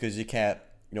on, just because you can't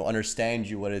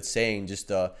understand what it's saying, just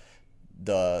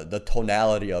the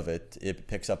tonality of it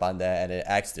picks up on that, and it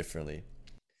acts differently.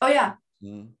 Oh yeah.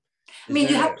 Mm-hmm. I mean,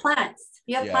 you have plants.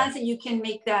 You have plants that you can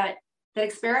make that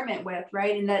experiment with,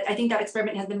 right? And that, I think that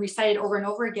experiment has been recited over and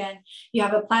over again. You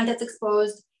have a plant that's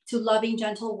exposed to loving,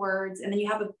 gentle words, and then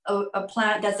you have a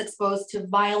plant that's exposed to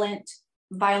violent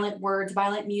words,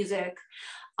 violent music,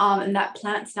 and that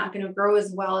plant's not going to grow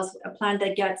as well as a plant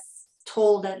that gets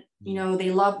told that, you know,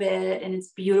 they love it and it's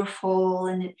beautiful,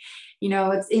 and it, you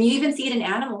know, it's, and you even see it in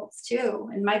animals too.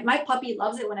 And my puppy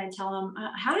loves it when I tell him,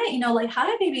 hi, you know, like,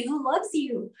 hi baby, who loves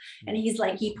you? And he's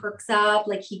like, he perks up,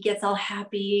 like he gets all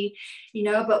happy, you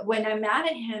know. But when I'm mad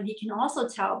at him, he can also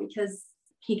tell, because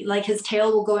he, like, his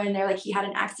tail will go in there, like he had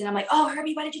an accident. I'm like, oh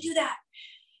Herbie, why did you do that?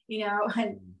 You know,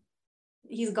 and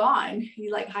he's gone. He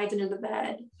like hides under the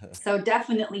bed. So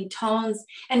definitely tones.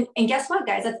 And guess what,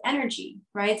 guys? That's energy,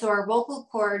 right? So our vocal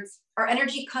cords, our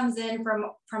energy comes in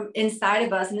from inside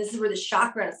of us, and this is where the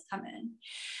chakras come in.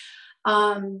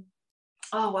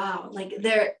 Oh wow, like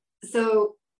there.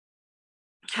 So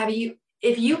have you,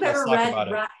 if you've ever read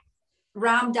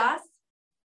Ram Dass?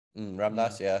 Ram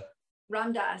Dass, yeah.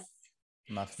 Ram Dass.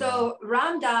 So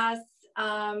Ram Dass,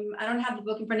 I don't have the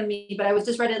book in front of me, but I was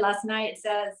just read it last night. It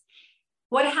says,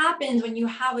 what happens when you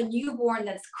have a newborn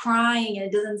that's crying and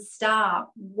it doesn't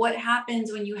stop? What happens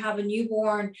when you have a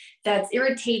newborn that's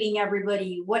irritating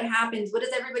everybody? What happens? What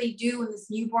does everybody do when this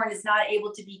newborn is not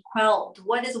able to be quelled?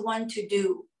 What is one to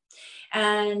do?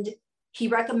 And he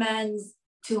recommends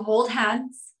to hold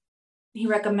hands. He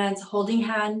recommends holding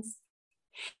hands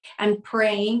and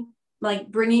praying,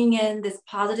 like bringing in this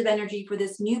positive energy for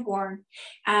this newborn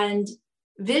and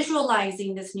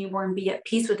visualizing this newborn be at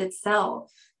peace with itself,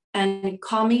 and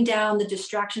calming down the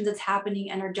distractions that's happening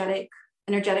energetic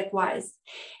wise.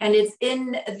 And it's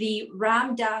in the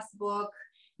Ram Dass book,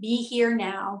 Be Here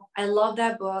Now. I love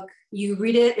that book. You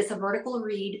read it, it's a vertical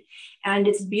read, and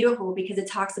it's beautiful because it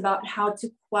talks about how to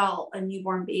quell a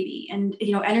newborn baby, and,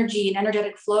 you know, energy and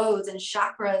energetic flows and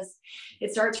chakras.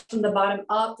 It starts from the bottom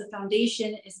up. The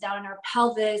foundation is down in our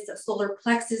pelvis. The solar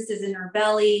plexus is in our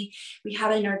belly. We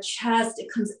have it in our chest.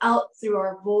 It comes out through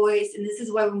our voice. And this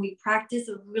is why when we practice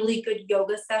a really good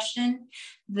yoga session,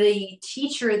 the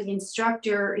teacher, the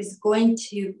instructor is going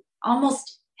to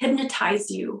almost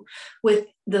hypnotize you with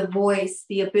the voice,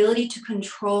 the ability to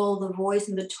control the voice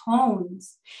and the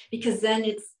tones, because then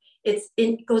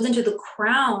it goes into the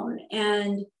crown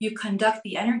and you conduct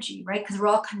the energy, right? Because we're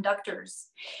all conductors.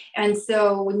 And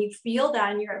so when you feel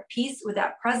that and you're at peace with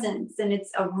that presence, and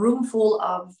it's a room full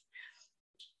of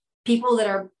people that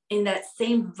are in that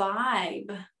same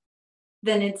vibe,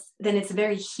 then it's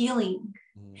very healing.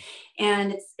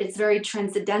 And it's very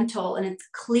transcendental, and it's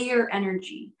clear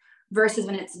energy, versus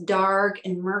when it's dark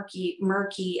and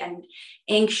murky and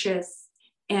anxious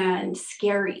and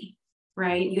scary,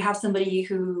 right? You have somebody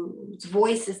whose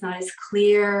voice is not as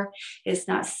clear, it's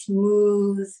not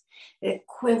smooth, it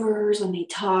quivers when they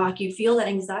talk. You feel that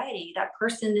anxiety. That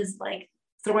person is like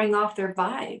throwing off their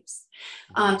vibes.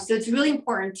 So it's really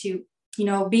important to, you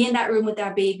know, be in that room with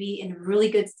that baby in a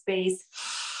really good space.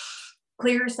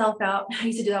 Clear yourself out. I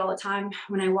used to do that all the time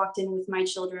when I walked in with my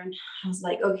children. I was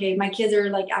like, okay, my kids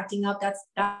are like acting up.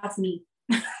 That's me.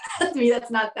 That's me. That's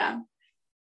not them.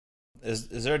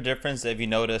 Is there a difference that have you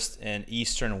noticed in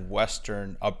Eastern and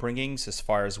Western upbringings as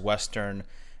far as Western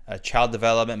child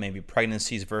development, maybe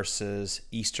pregnancies, versus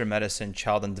Eastern medicine,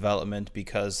 child and development?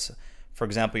 Because, for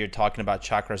example, you're talking about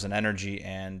chakras and energy,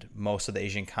 and most of the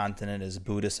Asian continent is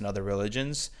Buddhist and other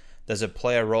religions. Does it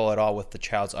play a role at all with the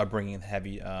child's upbringing? Have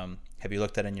you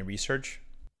looked at it in your research?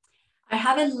 I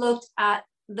haven't looked at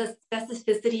the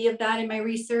specificity of that in my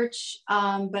research,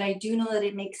 but I do know that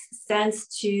it makes sense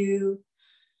to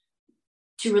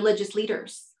religious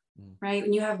leaders, right?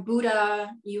 When you have Buddha,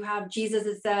 you have Jesus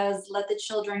that says, let the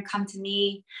children come to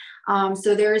me.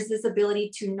 So there is this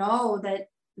ability to know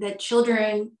that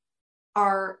children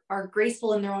are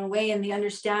graceful in their own way, and they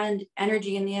understand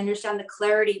energy, and they understand the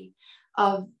clarity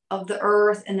of the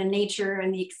earth and the nature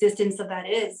and the existence of that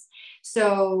is.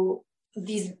 So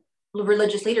these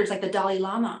religious leaders like the Dalai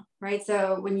Lama, right?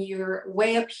 So when you're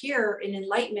way up here in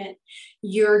enlightenment,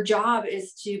 your job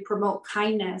is to promote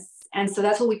kindness. And so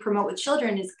that's what we promote with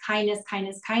children is kindness,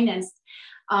 kindness, kindness.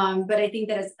 But I think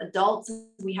that as adults,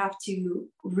 we have to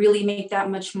really make that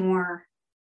much more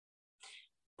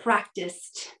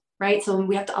practiced, right? So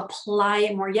we have to apply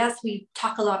it more. Yes, we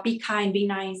talk a lot, be kind, be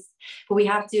nice, but we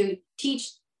have to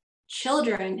teach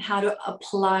children how to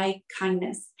apply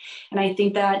kindness. And I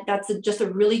think that that's just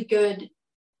a really good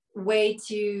way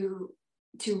to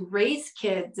raise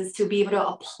kids, is to be able to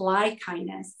apply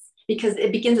kindness, because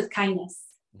it begins with kindness.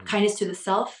 Kindness to the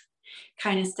self,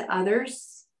 kindness to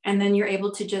others, and then you're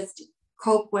able to just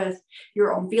cope with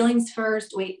your own feelings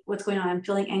first. Wait, what's going on? I'm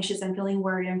feeling anxious, I'm feeling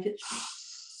worried,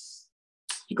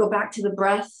 you go back to the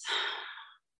breath,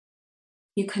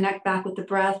 you connect back with the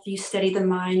breath, you steady the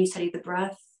mind, you steady the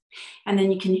breath, and then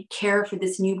you can care for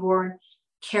this newborn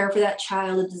care for that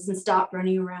child that doesn't stop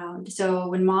running around. So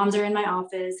when moms are in my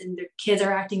office and their kids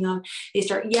are acting up, they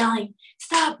start yelling,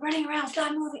 "Stop running around,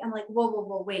 stop moving." I'm like,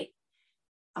 whoa, wait.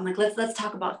 I'm like, let's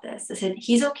talk about this. I said,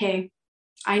 he's okay.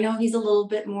 I know he's a little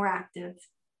bit more active.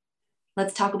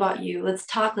 Let's talk about you. Let's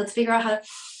figure out how to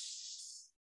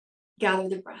gather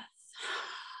the breath.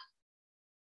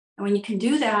 And when you can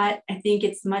do that, I think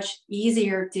it's much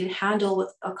easier to handle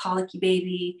with a colicky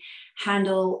baby,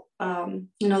 handle,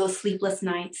 those sleepless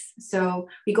nights. So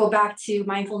we go back to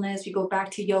mindfulness, we go back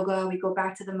to yoga, we go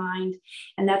back to the mind,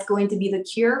 and that's going to be the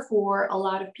cure for a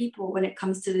lot of people when it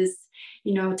comes to this,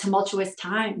 tumultuous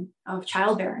time of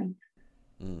childbearing.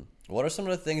 What are some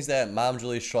of the things that moms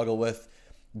really struggle with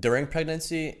during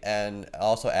pregnancy and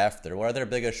also after? What are their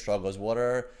biggest struggles? What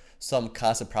are some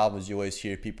constant problems you always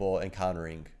hear people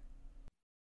encountering?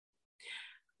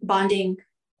 Bonding.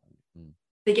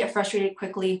 They get frustrated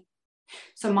quickly.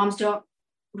 So moms don't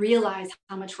realize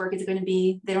how much work it's going to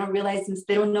be. They don't realize,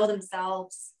 they don't know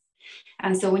themselves.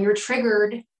 And so when you're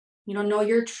triggered, you don't know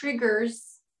your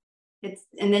triggers.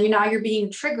 And then now you're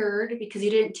being triggered because you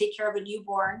didn't take care of a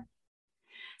newborn.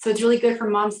 So it's really good for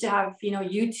moms to have,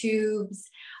 YouTubes,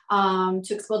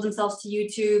 to expose themselves to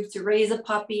YouTube, to raise a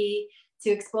puppy, to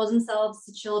expose themselves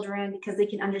to children, because they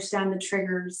can understand the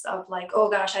triggers of like, oh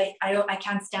gosh, I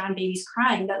can't stand babies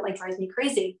crying. That like drives me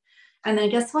crazy. And then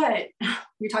guess what?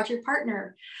 You talk to your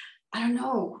partner. I don't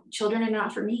know. Children are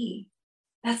not for me.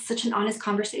 That's such an honest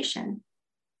conversation,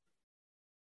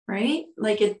 right?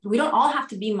 Like we don't all have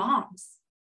to be moms.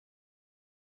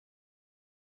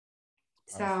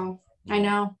 So I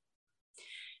know,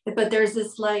 but there's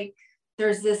this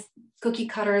cookie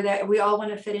cutter that we all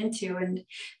want to fit into. And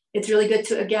it's really good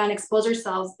to, again, expose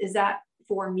ourselves. Is that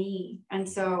for me? And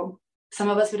so some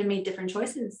of us would have made different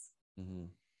choices. Mm-hmm.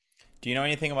 Do you know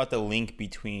anything about the link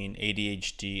between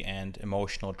ADHD and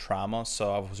emotional trauma?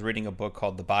 So I was reading a book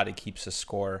called The Body Keeps a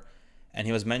Score, and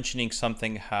he was mentioning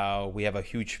something how we have a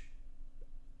huge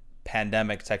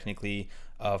pandemic, technically,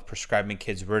 of prescribing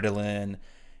kids Ritalin.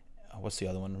 What's the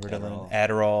other one? Ritalin,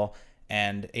 Adderall.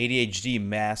 And ADHD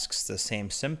masks the same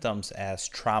symptoms as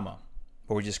trauma.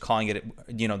 But we're just calling it,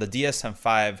 the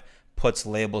DSM-5 puts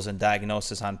labels and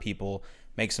diagnosis on people,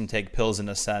 makes them take pills in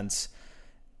a sense,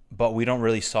 but we don't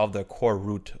really solve the core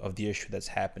root of the issue that's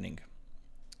happening.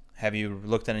 Have you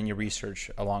looked at any research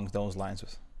along those lines?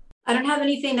 I don't have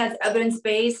anything that's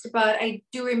evidence-based, but I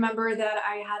do remember that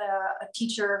I had a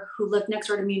teacher who lived next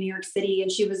door to me in New York City,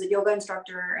 and she was a yoga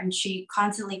instructor, and she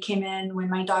constantly came in when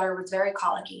my daughter was very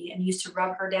colicky and used to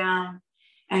rub her down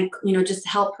and, just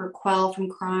help her quell from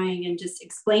crying and just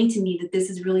explain to me that this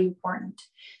is really important.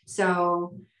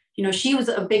 So, she was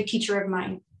a big teacher of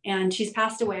mine, and she's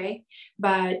passed away,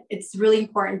 but it's really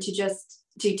important to just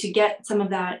to get some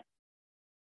of that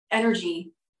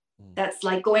energy that's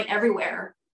like going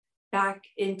everywhere back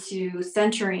into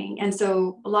centering. And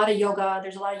so there's a lot of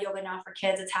yoga now for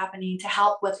kids. It's happening to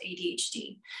help with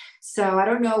ADHD. So I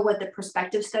don't know what the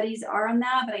prospective studies are on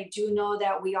that, but I do know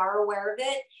that we are aware of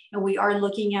it, and we are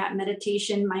looking at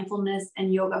meditation, mindfulness,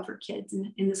 and yoga for kids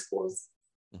in the schools.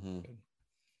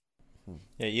 Mm-hmm.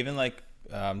 Yeah, even like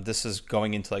this is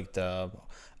going into like the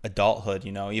adulthood,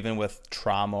 even with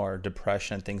trauma or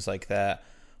depression and things like that,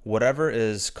 whatever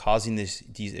is causing these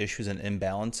issues and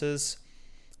imbalances,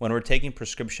 when we're taking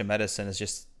prescription medicine, is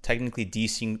just technically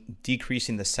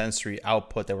decreasing the sensory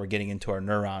output that we're getting into our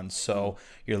neurons. So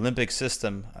your limbic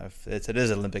system, if it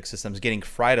is a limbic system, is getting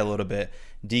fried a little bit,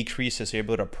 decreases, so you're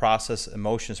able to process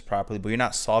emotions properly, but you're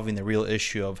not solving the real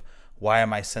issue of why are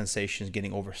my sensations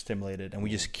getting overstimulated, and we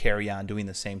just carry on doing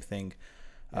the same thing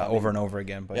over and over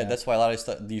again. But that's why a lot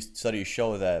of these studies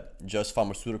show that just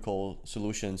pharmaceutical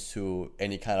solutions to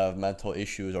any kind of mental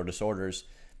issues or disorders,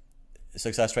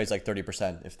 success rate's like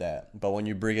 30%, if that. But when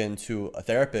you bring into a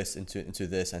therapist into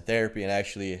this and therapy, and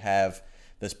actually have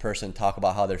this person talk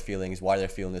about how they're feeling, why they're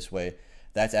feeling this way,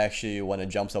 that's actually when it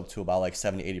jumps up to about like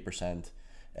 70-80%.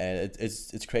 And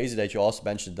it's crazy that you also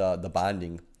mentioned the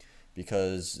bonding,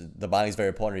 because the bonding is very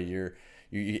important.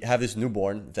 You have this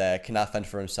newborn that cannot fend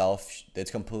for himself. They're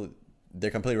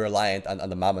completely reliant on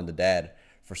the mom and the dad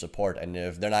for support. And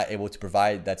if they're not able to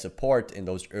provide that support in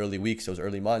those early weeks, those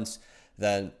early months,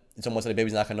 then it's almost like the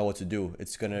baby's not going to know what to do.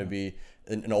 It's going to be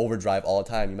an overdrive all the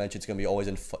time. You mentioned it's going to be always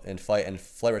in fight and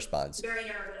flight response. Very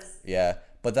nervous. Yeah.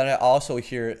 But then I also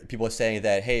hear people saying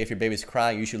that, hey, if your baby's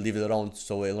crying, you should leave it alone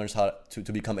so it learns how to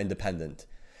become independent.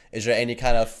 Is there any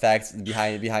kind of facts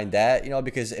behind that?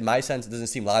 Because in my sense, it doesn't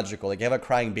seem logical. Like, you have a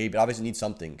crying baby, it obviously needs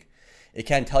something. it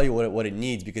can't tell you what it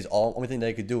needs, because only thing that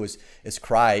it could do is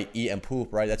cry, eat, and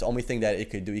poop, right? That's the only thing that it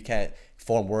could do. You can't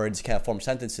form words, you can't form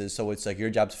sentences. So it's like your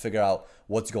job to figure out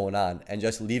what's going on, and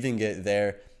just leaving it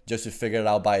there just to figure it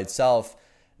out by itself,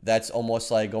 that's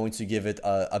almost like going to give it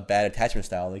a bad attachment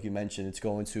style. Like you mentioned, it's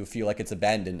going to feel like it's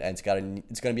abandoned, and it's going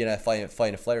to be in a fight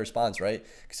and flight response, right?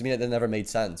 Because to me, that never made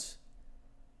sense.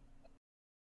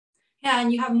 Yeah,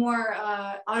 and you have more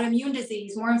autoimmune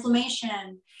disease, more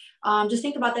inflammation. Just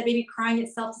think about that baby crying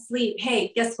itself to sleep.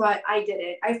 Hey, guess what? I did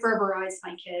it. I Ferberized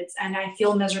my kids, and I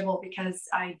feel miserable because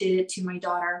I did it to my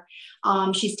daughter.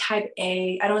 She's type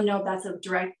A. I don't know if that's a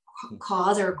direct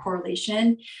cause or a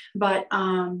correlation, but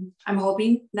I'm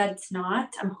hoping that it's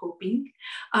not. I'm hoping.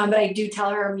 But I do tell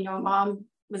her, Mom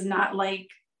was not like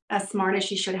as smart as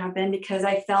she should have been, because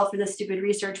I fell for the stupid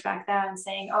research back then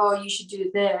saying, oh, you should do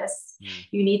this.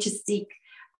 You need to seek,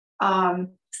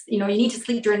 you need to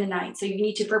sleep during the night. So you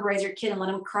need to Ferberize your kid and let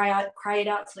him cry it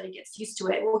out so that he gets used to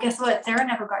it. Well, guess what? Sarah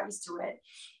never got used to it.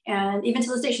 And even to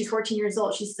this day, she's 14 years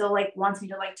old. She still wants me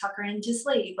to tuck her into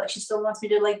sleep. She still wants me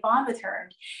to bond with her.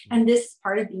 And this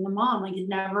part of being a mom, it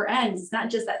never ends. It's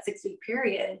not just that 6-week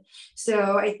period.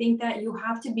 So I think that you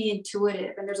have to be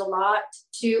intuitive, and there's a lot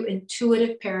to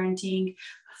intuitive parenting,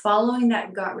 following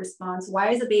that gut response. Why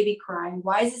is a baby crying?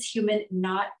 Why is this human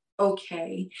not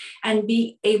okay? And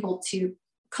be able to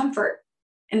comfort.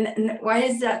 And why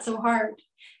is that so hard?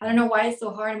 I don't know why it's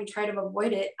so hard, and we try to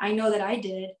avoid it. I know that I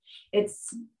did. It's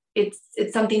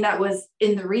something that was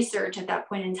in the research at that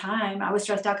point in time. I was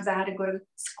stressed out because I had to go to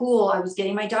school. I was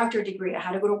getting my doctorate degree. I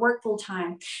had to go to work full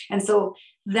time. And so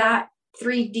that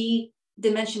 3D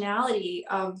dimensionality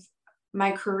of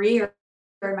my career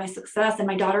or my success, and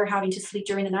my daughter having to sleep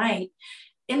during the night,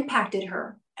 impacted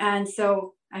her. And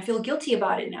so I feel guilty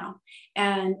about it now.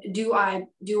 And do I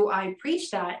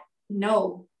preach that?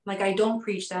 No. I don't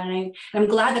preach that. And I'm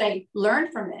glad that I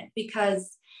learned from it,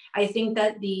 because I think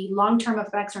that the long-term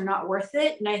effects are not worth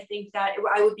it. And I think that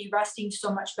I would be resting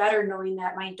so much better knowing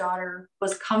that my daughter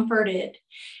was comforted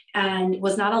and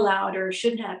was not allowed, or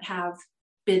shouldn't have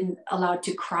been allowed,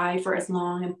 to cry for as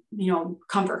long and,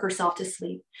 comfort herself to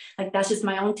sleep. That's just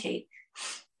my own take.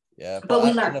 Yeah. But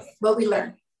we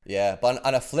learn. Yeah. But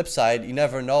on a flip side, you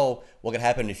never know what could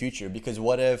happen in the future, because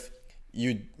what if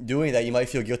you doing that, you might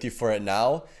feel guilty for it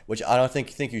now, which I don't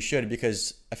think you should,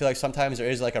 because I feel like sometimes there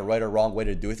is a right or wrong way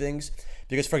to do things.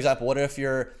 Because, for example, what if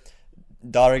your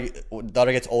daughter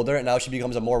gets older and now she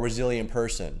becomes a more resilient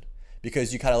person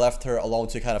because you kind of left her alone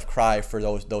to kind of cry for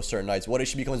those certain nights? What if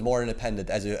she becomes more independent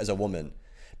as a woman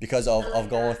because of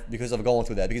going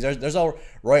through that? Because there's no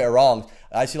right or wrong.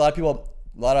 I see a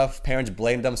lot of parents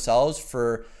blame themselves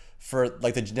for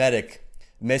the genetic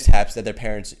mishaps that their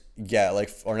parents get,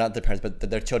 or not their parents, but that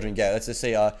their children get. Let's just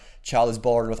say a child is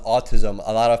born with autism.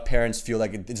 A lot of parents feel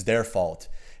like it's their fault.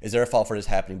 It's their fault for this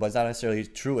happening, but it's not necessarily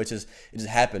true. It just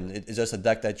happened. It's just a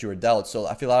deck that you were dealt. So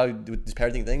I feel a lot of these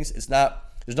parenting things,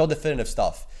 there's no definitive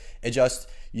stuff. It just,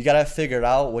 you gotta figure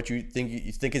out what you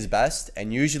think is best,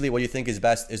 and usually what you think is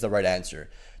best is the right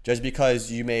answer. Just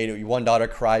because you made one daughter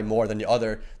cry more than the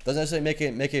other doesn't necessarily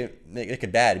make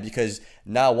it bad, because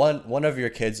now one of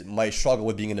your kids might struggle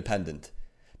with being independent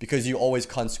because you always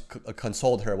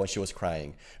consoled her when she was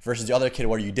crying, versus the other kid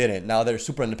where you didn't. Now they're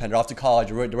super independent, off to college,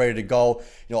 they're ready to go.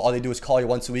 All they do is call you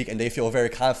once a week, and they feel very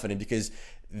confident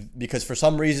because for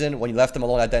some reason, when you left them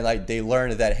alone at that night, they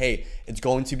learned that, hey, it's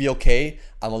going to be okay.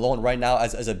 I'm alone right now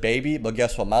as a baby, but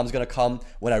guess what? Mom's going to come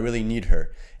when I really need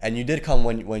her. And you did come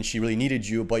when she really needed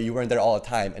you, but you weren't there all the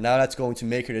time. And now that's going to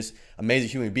make her this amazing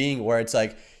human being where it's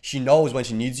she knows when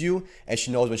she needs you, and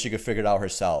she knows when she could figure it out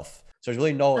herself. So there's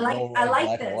really no I like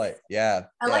black and white. this. Yeah.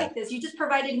 I like this. You just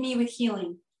provided me with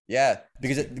healing. Yeah,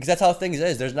 because that's how things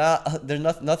is.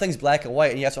 Nothing's black and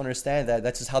white, and you have to understand that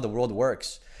that's just how the world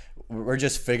works. We're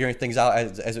just figuring things out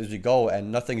as we go,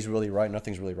 and nothing's really right,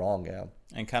 nothing's really wrong. Yeah.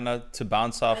 And kind of to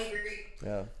bounce off,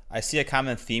 yeah, I see a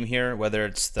common theme here, whether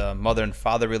it's the mother and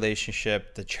father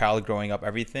relationship, the child growing up,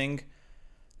 everything.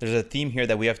 There's a theme here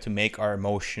that we have to make our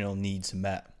emotional needs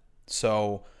met.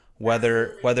 So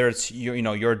whether it's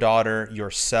your daughter,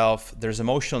 yourself, there's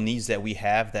emotional needs that we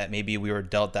have that maybe we were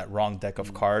dealt that wrong deck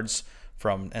of cards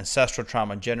from ancestral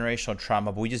trauma, generational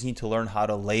trauma, but we just need to learn how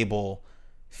to label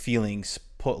feelings,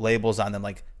 put labels on them,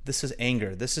 like this is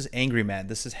anger, this is angry Matt,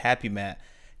 this is happy Matt,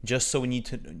 just so we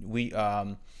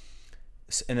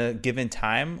in a given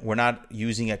time we're not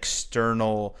using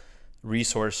external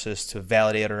resources to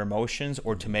validate our emotions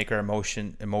or to make our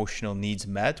emotional needs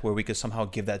met, where we could somehow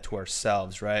give that to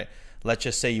ourselves, right? Let's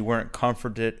just say you weren't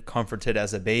comforted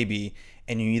as a baby,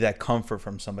 and you need that comfort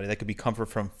from somebody. That could be comfort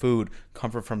from food,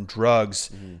 comfort from drugs,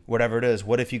 whatever it is.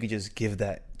 What if you could just give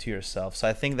that to yourself? So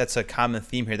I think that's a common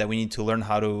theme here, that we need to learn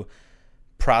how to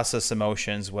process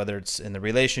emotions, whether it's in the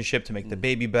relationship to make the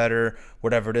baby better,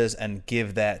 whatever it is, and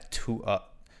give that to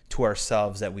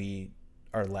ourselves that we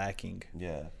are lacking.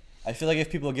 Yeah. I feel like if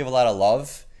people give a lot of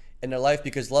love in their life,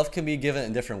 because love can be given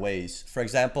in different ways. For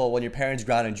example, when your parents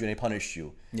grounded you and they punished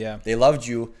you, they loved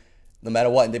you no matter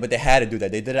what, but they had to do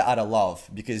that. They did it out of love,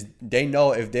 because they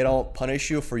know if they don't punish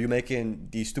you for you making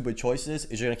these stupid choices,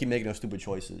 is you're gonna keep making those stupid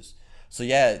choices. So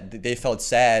yeah, they felt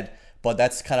sad, but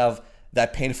that's kind of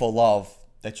that painful love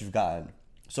that you've gotten.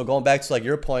 So going back to like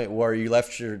your point where you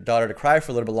left your daughter to cry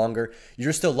for a little bit longer,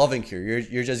 you're still loving her.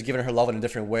 You're just giving her love in a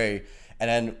different way, and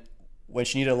then when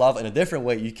she needed love in a different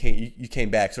way, you came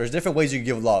back. So there's different ways you can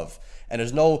give love, and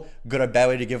there's no good or bad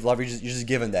way to give love. You're just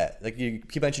giving that. Like you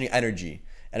keep mentioning energy,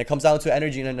 and it comes down to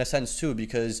energy in a sense too,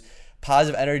 because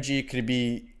positive energy could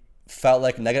be felt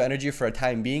like negative energy for a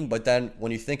time being, but then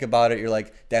when you think about it, you're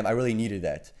like, damn, I really needed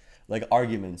that. Like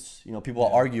arguments, people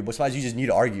argue, but sometimes you just need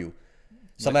to argue.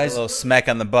 Sometimes like a little smack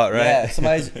on the butt, right? Yeah.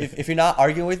 Sometimes if you're not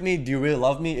arguing with me, do you really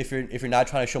love me? If you're not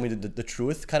trying to show me the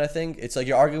truth, kind of thing, it's like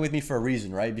you're arguing with me for a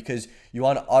reason, right? Because you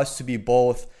want us to be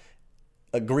both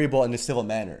agreeable in a civil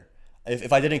manner.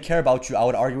 If I didn't care about you, I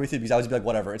would argue with you, because I would be like,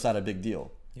 whatever, it's not a big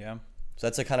deal. Yeah. So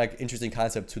that's a kind of interesting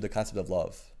concept to the concept of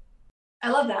love.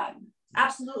 I love that.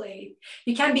 Absolutely.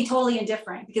 You can't be totally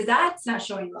indifferent, because that's not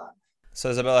showing love. So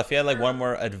Isabel, if you had like one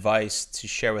more advice to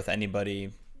share with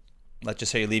anybody, let's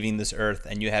just say you're leaving this earth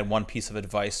and you had one piece of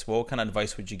advice, what kind of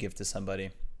advice would you give to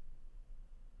somebody?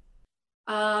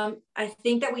 I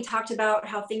think that we talked about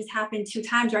how things happen 2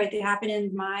 times, right? They happen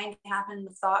in mind, they happen in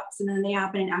the thoughts, and then they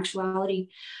happen in actuality.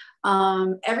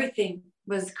 Everything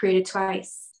was created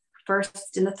twice,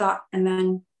 first in the thought and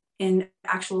then in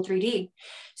actual 3D.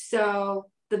 So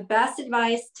the best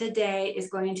advice today is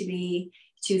going to be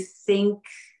to think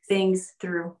things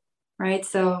through, right?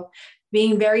 So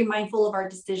being very mindful of our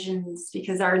decisions,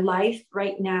 because our life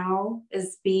right now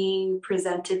is being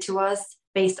presented to us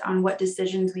based on what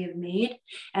decisions we have made.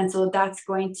 And so that's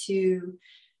going to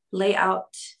lay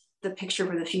out the picture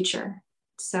for the future.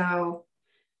 So,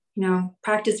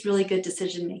 practice really good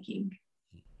decision making.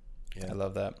 Yeah, I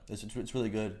love that. It's really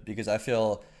good, because I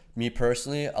feel, me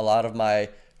personally, a lot of my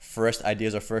first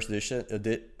ideas or sometimes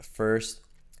the first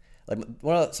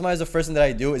thing that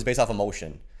I do is based off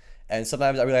emotion. And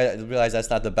sometimes I realize that's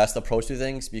not the best approach to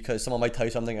things, because someone might tell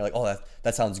you something, you're like, oh,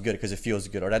 that sounds good because it feels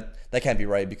good, or that can't be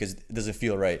right because it doesn't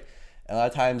feel right. And a lot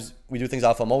of times we do things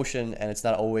off emotion, and it's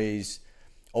not always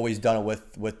done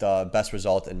with the best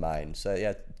result in mind. So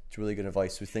yeah, it's really good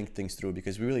advice to think things through,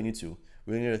 because we really need to.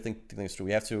 We really need to think things through.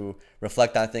 We have to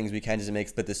reflect on things. We can't just make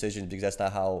split decisions, because that's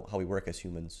not how we work as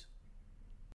humans.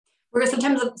 Whereas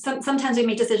sometimes we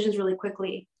make decisions really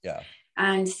quickly. Yeah.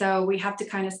 And so we have to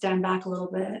kind of stand back a little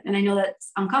bit. And I know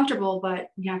that's uncomfortable, but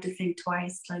we have to think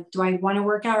twice. Like, do I want to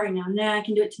work out right now? Nah, I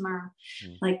can do it tomorrow.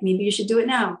 Like, maybe you should do it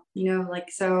now.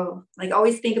 So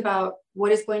always think about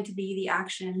what is going to be the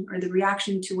action or the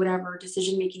reaction to whatever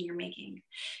decision making you're making.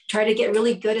 Try to get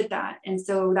really good at that. And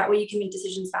so that way you can make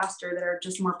decisions faster that are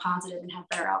just more positive and have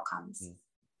better outcomes.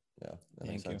 Yeah, that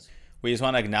makes sense. We just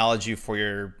want to acknowledge you for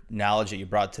your knowledge that you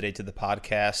brought today to the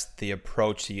podcast, the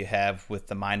approach that you have with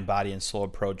the mind, body, and soul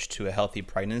approach to a healthy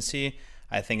pregnancy.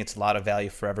 I think it's a lot of value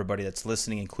for everybody that's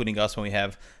listening, including us when we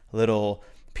have little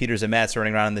Peters and Matts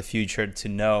running around in the future, to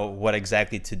know what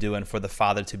exactly to do, and for the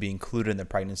father to be included in the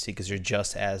pregnancy, because you're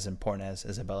just as important, as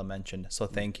Isabella mentioned. So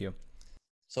thank you.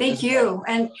 Thank you.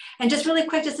 And just really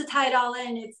quick, just to tie it all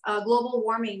in, it's global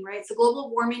warming, right? So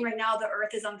global warming right now, the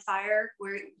earth is on fire,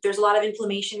 where there's a lot of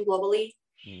inflammation globally.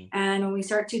 And when we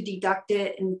start to deduct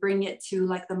it and bring it to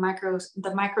like the micro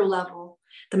level,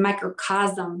 the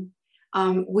microcosm,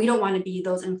 we don't want to be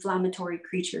those inflammatory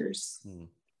creatures.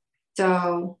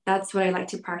 So that's what I like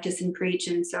to practice and preach.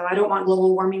 And so I don't want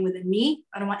global warming within me.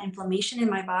 I don't want inflammation in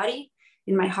my body,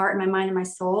 in my heart, in my mind, and my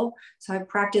soul. So I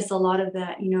practice a lot of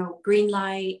that, green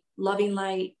light, loving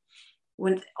light,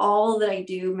 with all that I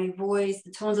do, my voice,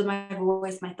 the tones of my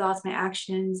voice, my thoughts, my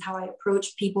actions, how I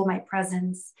approach people, my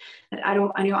presence. That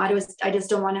I just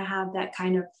don't want to have that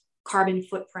kind of carbon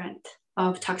footprint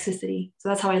of toxicity. So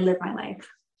that's how I live my life.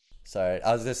 Sorry,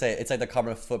 I was gonna say, it's like the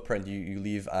carbon footprint you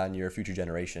leave on your future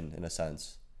generation, in a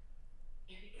sense.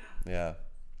 There you go. Yeah.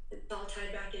 It's all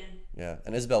tied back in. Yeah.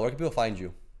 And Isabel, where can people find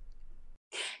you?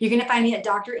 You're going to find me at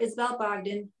Dr. Isabel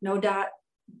Bogdan, no dot,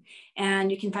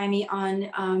 And you can find me on,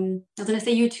 I was going to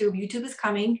say YouTube. YouTube is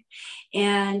coming.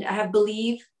 And I have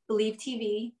Believe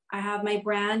TV. I have my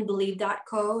brand,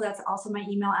 Believe.co. That's also my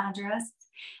email address.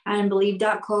 And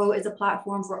Believe.co is a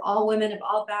platform for all women of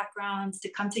all backgrounds to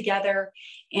come together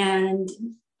and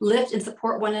lift and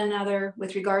support one another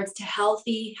with regards to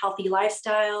healthy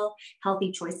lifestyle,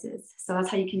 healthy choices. So that's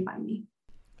how you can find me.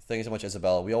 Thank you so much,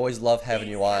 Isabel. We always love having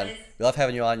you on. We love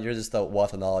having you on. You're just a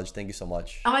wealth of knowledge. Thank you so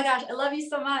much. Oh my gosh, I love you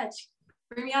so much.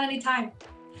 Bring me on anytime.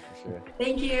 For sure.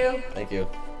 Thank you. Thank you.